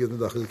کے احمدیت میں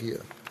داخل کیا۔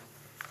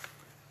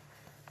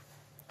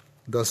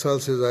 10 سال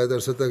سے زائد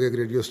عرصے تک ایک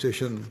ریڈیو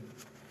اسٹیشن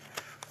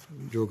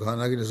جو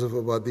گھانا کی نصف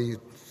آبادی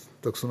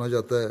تک سنا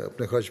جاتا ہے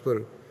اپنے خرچ پر،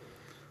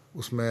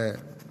 اس میں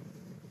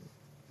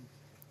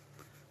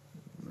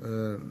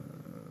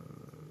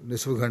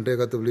نصف گھنٹے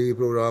کا تبلیغی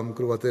پروگرام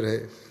کرواتے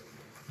رہے،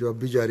 جو اب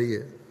بھی جاری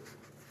ہے۔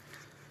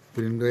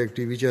 پھر ان کا ایک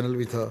ٹی وی چینل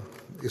بھی تھا،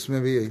 اس میں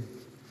بھی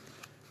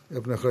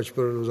اپنے خرچ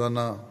پر روزانہ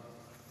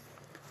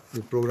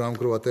یہ پروگرام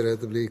کرواتے رہے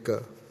تبلیغ کا،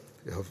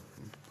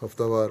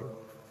 ہفتہ وار،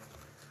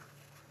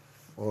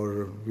 اور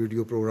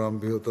ویڈیو پروگرام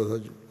بھی ہوتا تھا،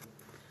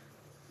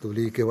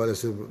 تبلیغ کے حوالے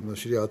سے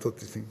نشریات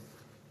ہوتی تھیں۔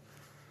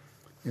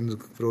 ان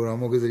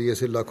پروگراموں کے ذریعے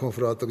سے لاکھوں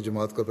افراد تک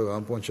جماعت کا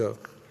پیغام پہنچا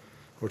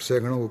اور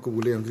سینکڑوں کو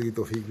قبول احمدی کی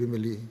توفیق بھی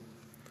ملی۔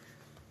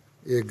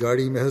 ایک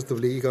گاڑی محض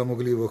تبلیغی کاموں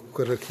کے لیے وقف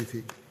کر رکھی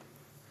تھی۔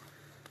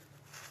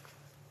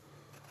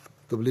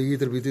 تبلیغی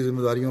تربیتی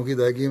ذمہ داریوں کی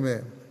ادائیگی میں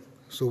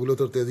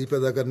سہولت اور تیزی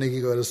پیدا کرنے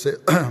کی غرض سے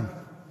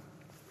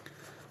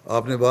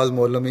آپ نے بعض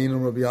معلمین اور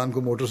مربیان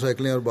کو موٹر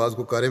سائیکلیں اور بعض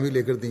کو کاریں بھی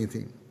لے کر دی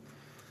تھیں۔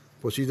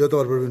 پوشیدہ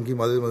طور پر ان کی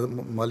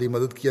مالی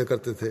مدد کیا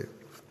کرتے تھے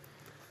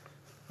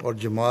اور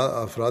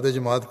افراد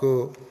جماعت کو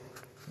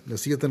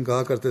نصیحتاً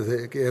کہا کرتے تھے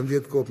کہ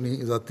احمدیت کو اپنی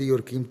ذاتی اور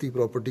قیمتی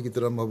پراپرٹی کی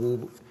طرح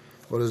محبوب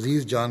اور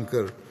عزیز جان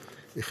کر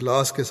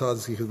اخلاص کے ساتھ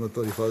اس کی خدمت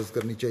اور حفاظت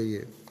کرنی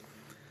چاہیے۔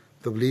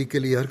 تبلیغ کے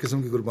لیے ہر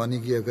قسم کی قربانی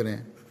کیا کریں،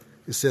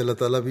 اس سے اللہ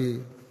تعالیٰ بھی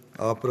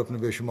آپ پر اپنے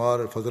بے شمار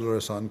فضل اور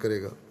احسان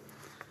کرے گا،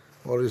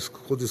 اور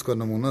خود اس کا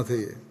نمونہ تھے۔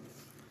 یہ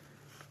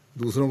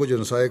دوسروں کو جو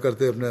نصائح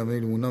کرتے اپنے عملی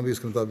نمونہ بھی اس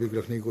کے مطابق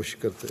رکھنے کی کوشش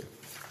کرتے۔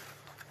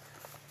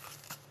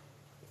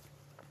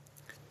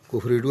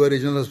 کفریڈوا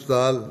ریجنل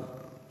ہسپتال،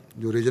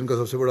 جو ریجن کا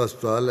سب سے بڑا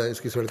ہسپتال ہے،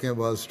 اس کی سڑکیں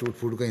بعض ٹوٹ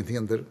پھوٹ گئی تھیں،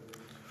 اندر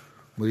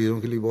مریضوں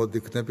کے لیے بہت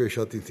دقتیں پیش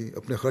آتی تھیں۔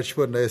 اپنے خرچ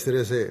پر نئے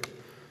سرے سے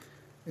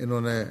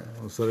انہوں نے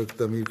سڑک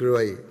تعمیر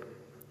کروائی،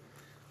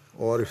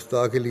 اور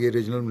افتتاح کے لیے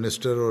ریجنل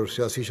منسٹر اور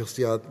سیاسی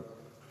شخصیات،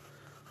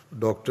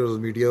 ڈاکٹرز،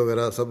 میڈیا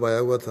وغیرہ سب آیا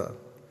ہوا تھا۔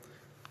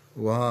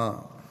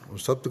 وہاں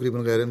سب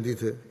تقریباً غیر احمدی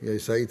تھے یا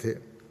عیسائی تھے۔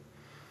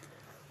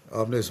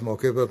 آپ نے اس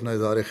موقع پر اپنا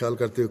اظہار خیال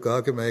کرتے ہوئے کہا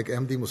کہ میں ایک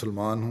احمدی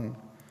مسلمان ہوں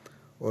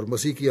اور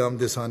مسیح کی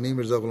آمد ثانی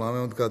مرزا غلام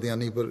احمد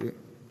قادیانی پر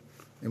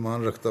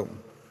ایمان رکھتا ہوں۔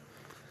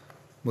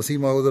 مسیح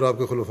موعود اور آپ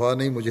کے خلفاء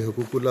نے مجھے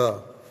حقوق اللہ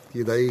کی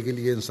ادائیگی کے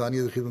لیے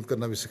انسانیت کی خدمت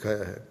کرنا بھی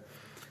سکھایا ہے،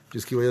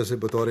 جس کی وجہ سے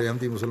بطور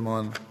احمدی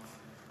مسلمان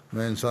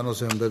میں انسانوں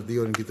سے ہمدردی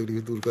اور ان کی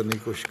تکلیف دور کرنے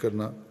کی کوشش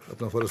کرنا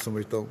اپنا فرض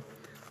سمجھتا ہوں،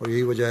 اور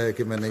یہی وجہ ہے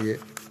کہ میں نے یہ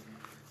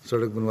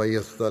سڑک بنوائی ہے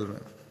ہسپتال میں۔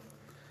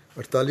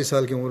 48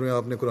 سال کی عمر میں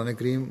آپ نے قرآن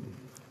کریم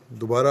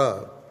دوبارہ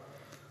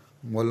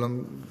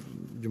مولم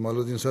جمال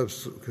الدین صاحب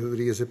کے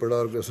ذریعے سے پڑھا،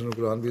 اور اصل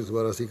قرآن بھی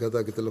دوبارہ سیکھا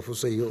تھا کہ تلفظ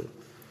صحیح ہو۔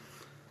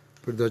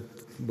 پھر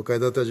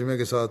باقاعدہ ترجمے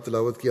کے ساتھ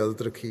تلاوت کی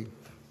عادت رکھی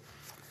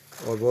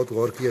اور بہت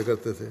غور کیا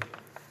کرتے تھے۔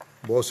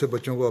 بہت سے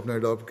بچوں کو آپ نے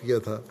اڈاپٹ کیا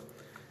تھا،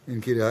 ان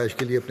کی رہائش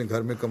کے لیے اپنے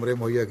گھر میں کمرے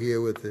مہیا کیے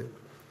ہوئے تھے،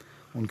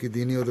 ان کی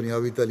دینی اور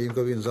دنیاوی تعلیم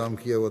کا بھی انتظام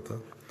کیا ہوا تھا۔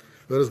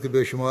 غرض کے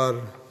بے شمار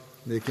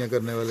نیکیاں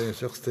کرنے والے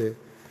شخص تھے۔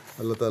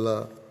 اللہ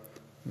تعالیٰ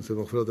ان سے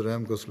مغفرت و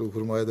رحم کا سلوک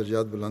فرمائے،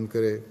 درجات بلند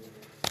کرے،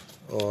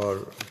 اور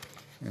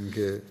ان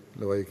کے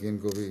لوائقین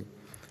کو بھی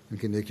ان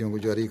کی نیکیوں کو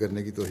جاری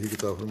کرنے کی توفیق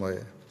عطا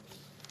فرمائے۔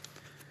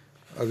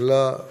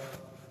 اگلا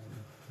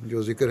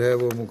جو ذکر ہے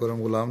وہ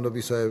مکرم غلام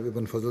نبی صاحب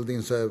ابن فضل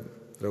الدین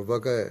صاحب روا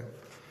کا ہے۔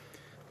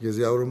 یہ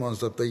ضیاء الرحمن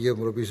صاحب طیب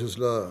مربی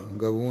سلسلہ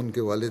گابون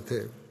کے والد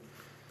تھے،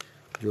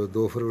 جو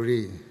 2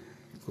 فروری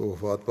کو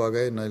وفات پا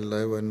گئے۔ انا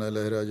للہ و انا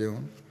الیہ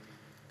راجعون۔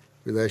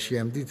 پیدائشی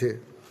احمدی تھے،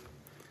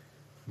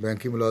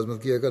 بینک کی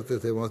ملازمت کیا کرتے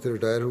تھے، وہاں سے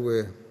ریٹائر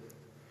ہوئے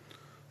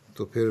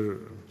تو پھر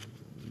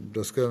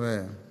ڈسکا میں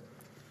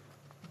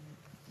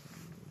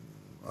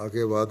آ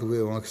کے آباد ہوئے،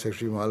 وہاں کے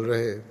سیکرٹری مال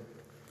رہے،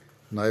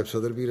 نائب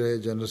صدر بھی رہے،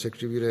 جنرل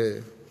سیکرٹری بھی رہے،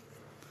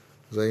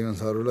 زعیم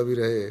انصار اللہ بھی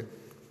رہے،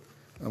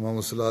 امام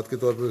الصلاۃ کے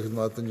طور پر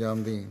خدمات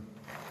انجام دیں،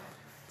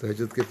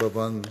 تہجد کے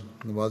پابند،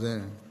 نمازیں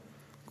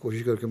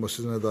کوشش کر کے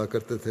مسجد میں ادا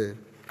کرتے تھے،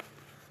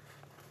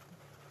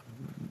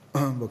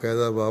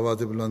 باقاعدہ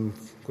بآواز بلند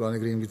قرآن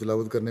کریم کی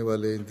تلاوت کرنے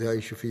والے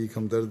انتہائی شفیق،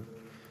 ہمدرد،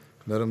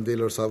 نرم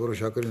دل اور صابر و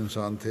شاکر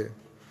انسان تھے۔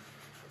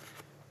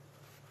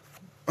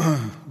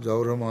 ضیاء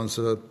الرحمن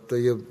صاحب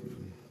طیب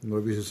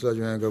مربی سلسلہ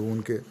جو ہیں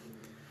گابون کے،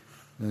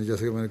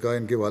 جیسے کہ میں نے کہا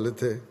ان کے والد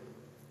تھے،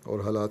 اور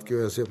حالات کی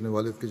وجہ سے اپنے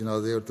والد کے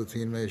جنازے اور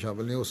تدفین میں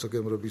شامل نہیں ہو سکے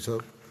مربی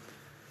صاحب۔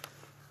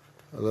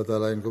 اللہ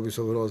تعالیٰ ان کو بھی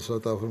صبر و حوصلہ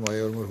عطا فرمائے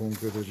اور مرحوم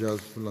کے درجات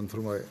بلند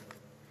فرمائے۔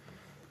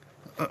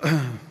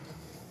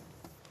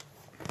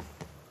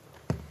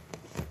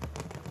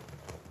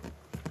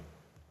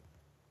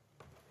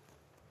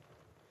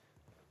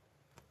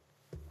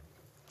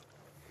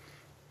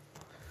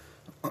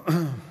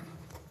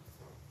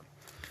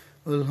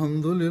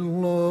 الحمد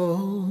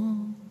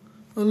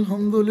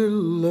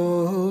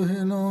لله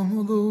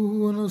نحمده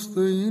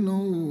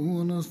ونستعينه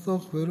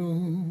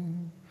ونستغفره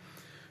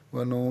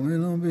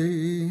ونؤمن به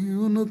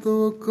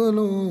ونتوكل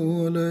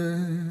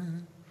عليه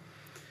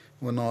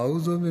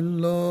ونعوذ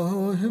بالله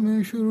من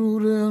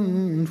شرور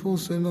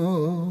أنفسنا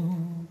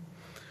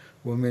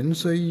ومن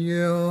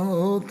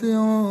سيئات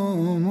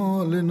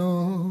أعمالنا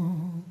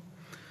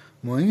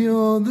من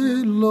يهده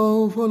الله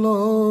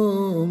فلا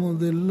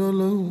مضل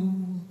له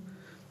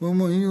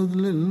ومن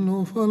يضلل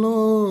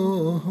فلا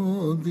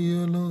هادي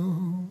له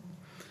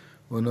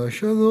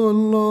ونشهد أن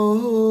لا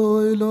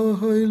إله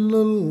إلا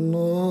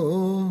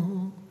الله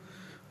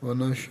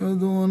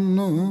ونشهد أن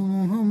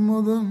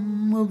محمدا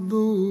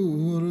عبده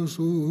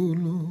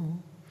ورسوله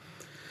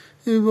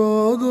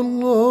عباد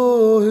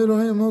الله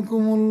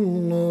رحمكم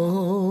الله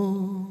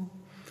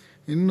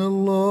إن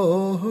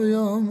الله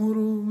يأمر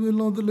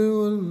بالعدل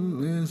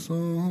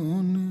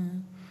والإحسان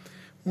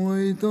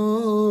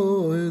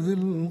وإيتاء ذي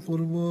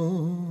القربى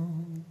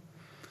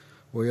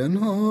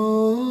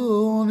وينهى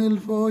عن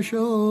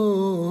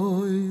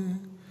الفحشاء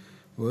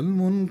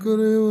والمنكر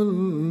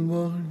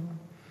والبغي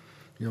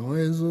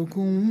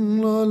يعظكم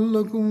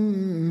لعلكم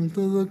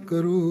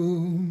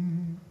تذكرون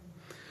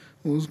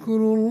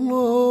اذكروا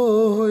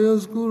الله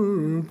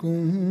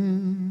يذكركم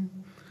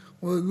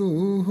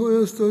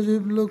وادعوه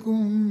يستجب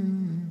لكم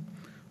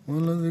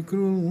ولذكر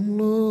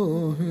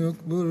الله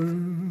أكبر.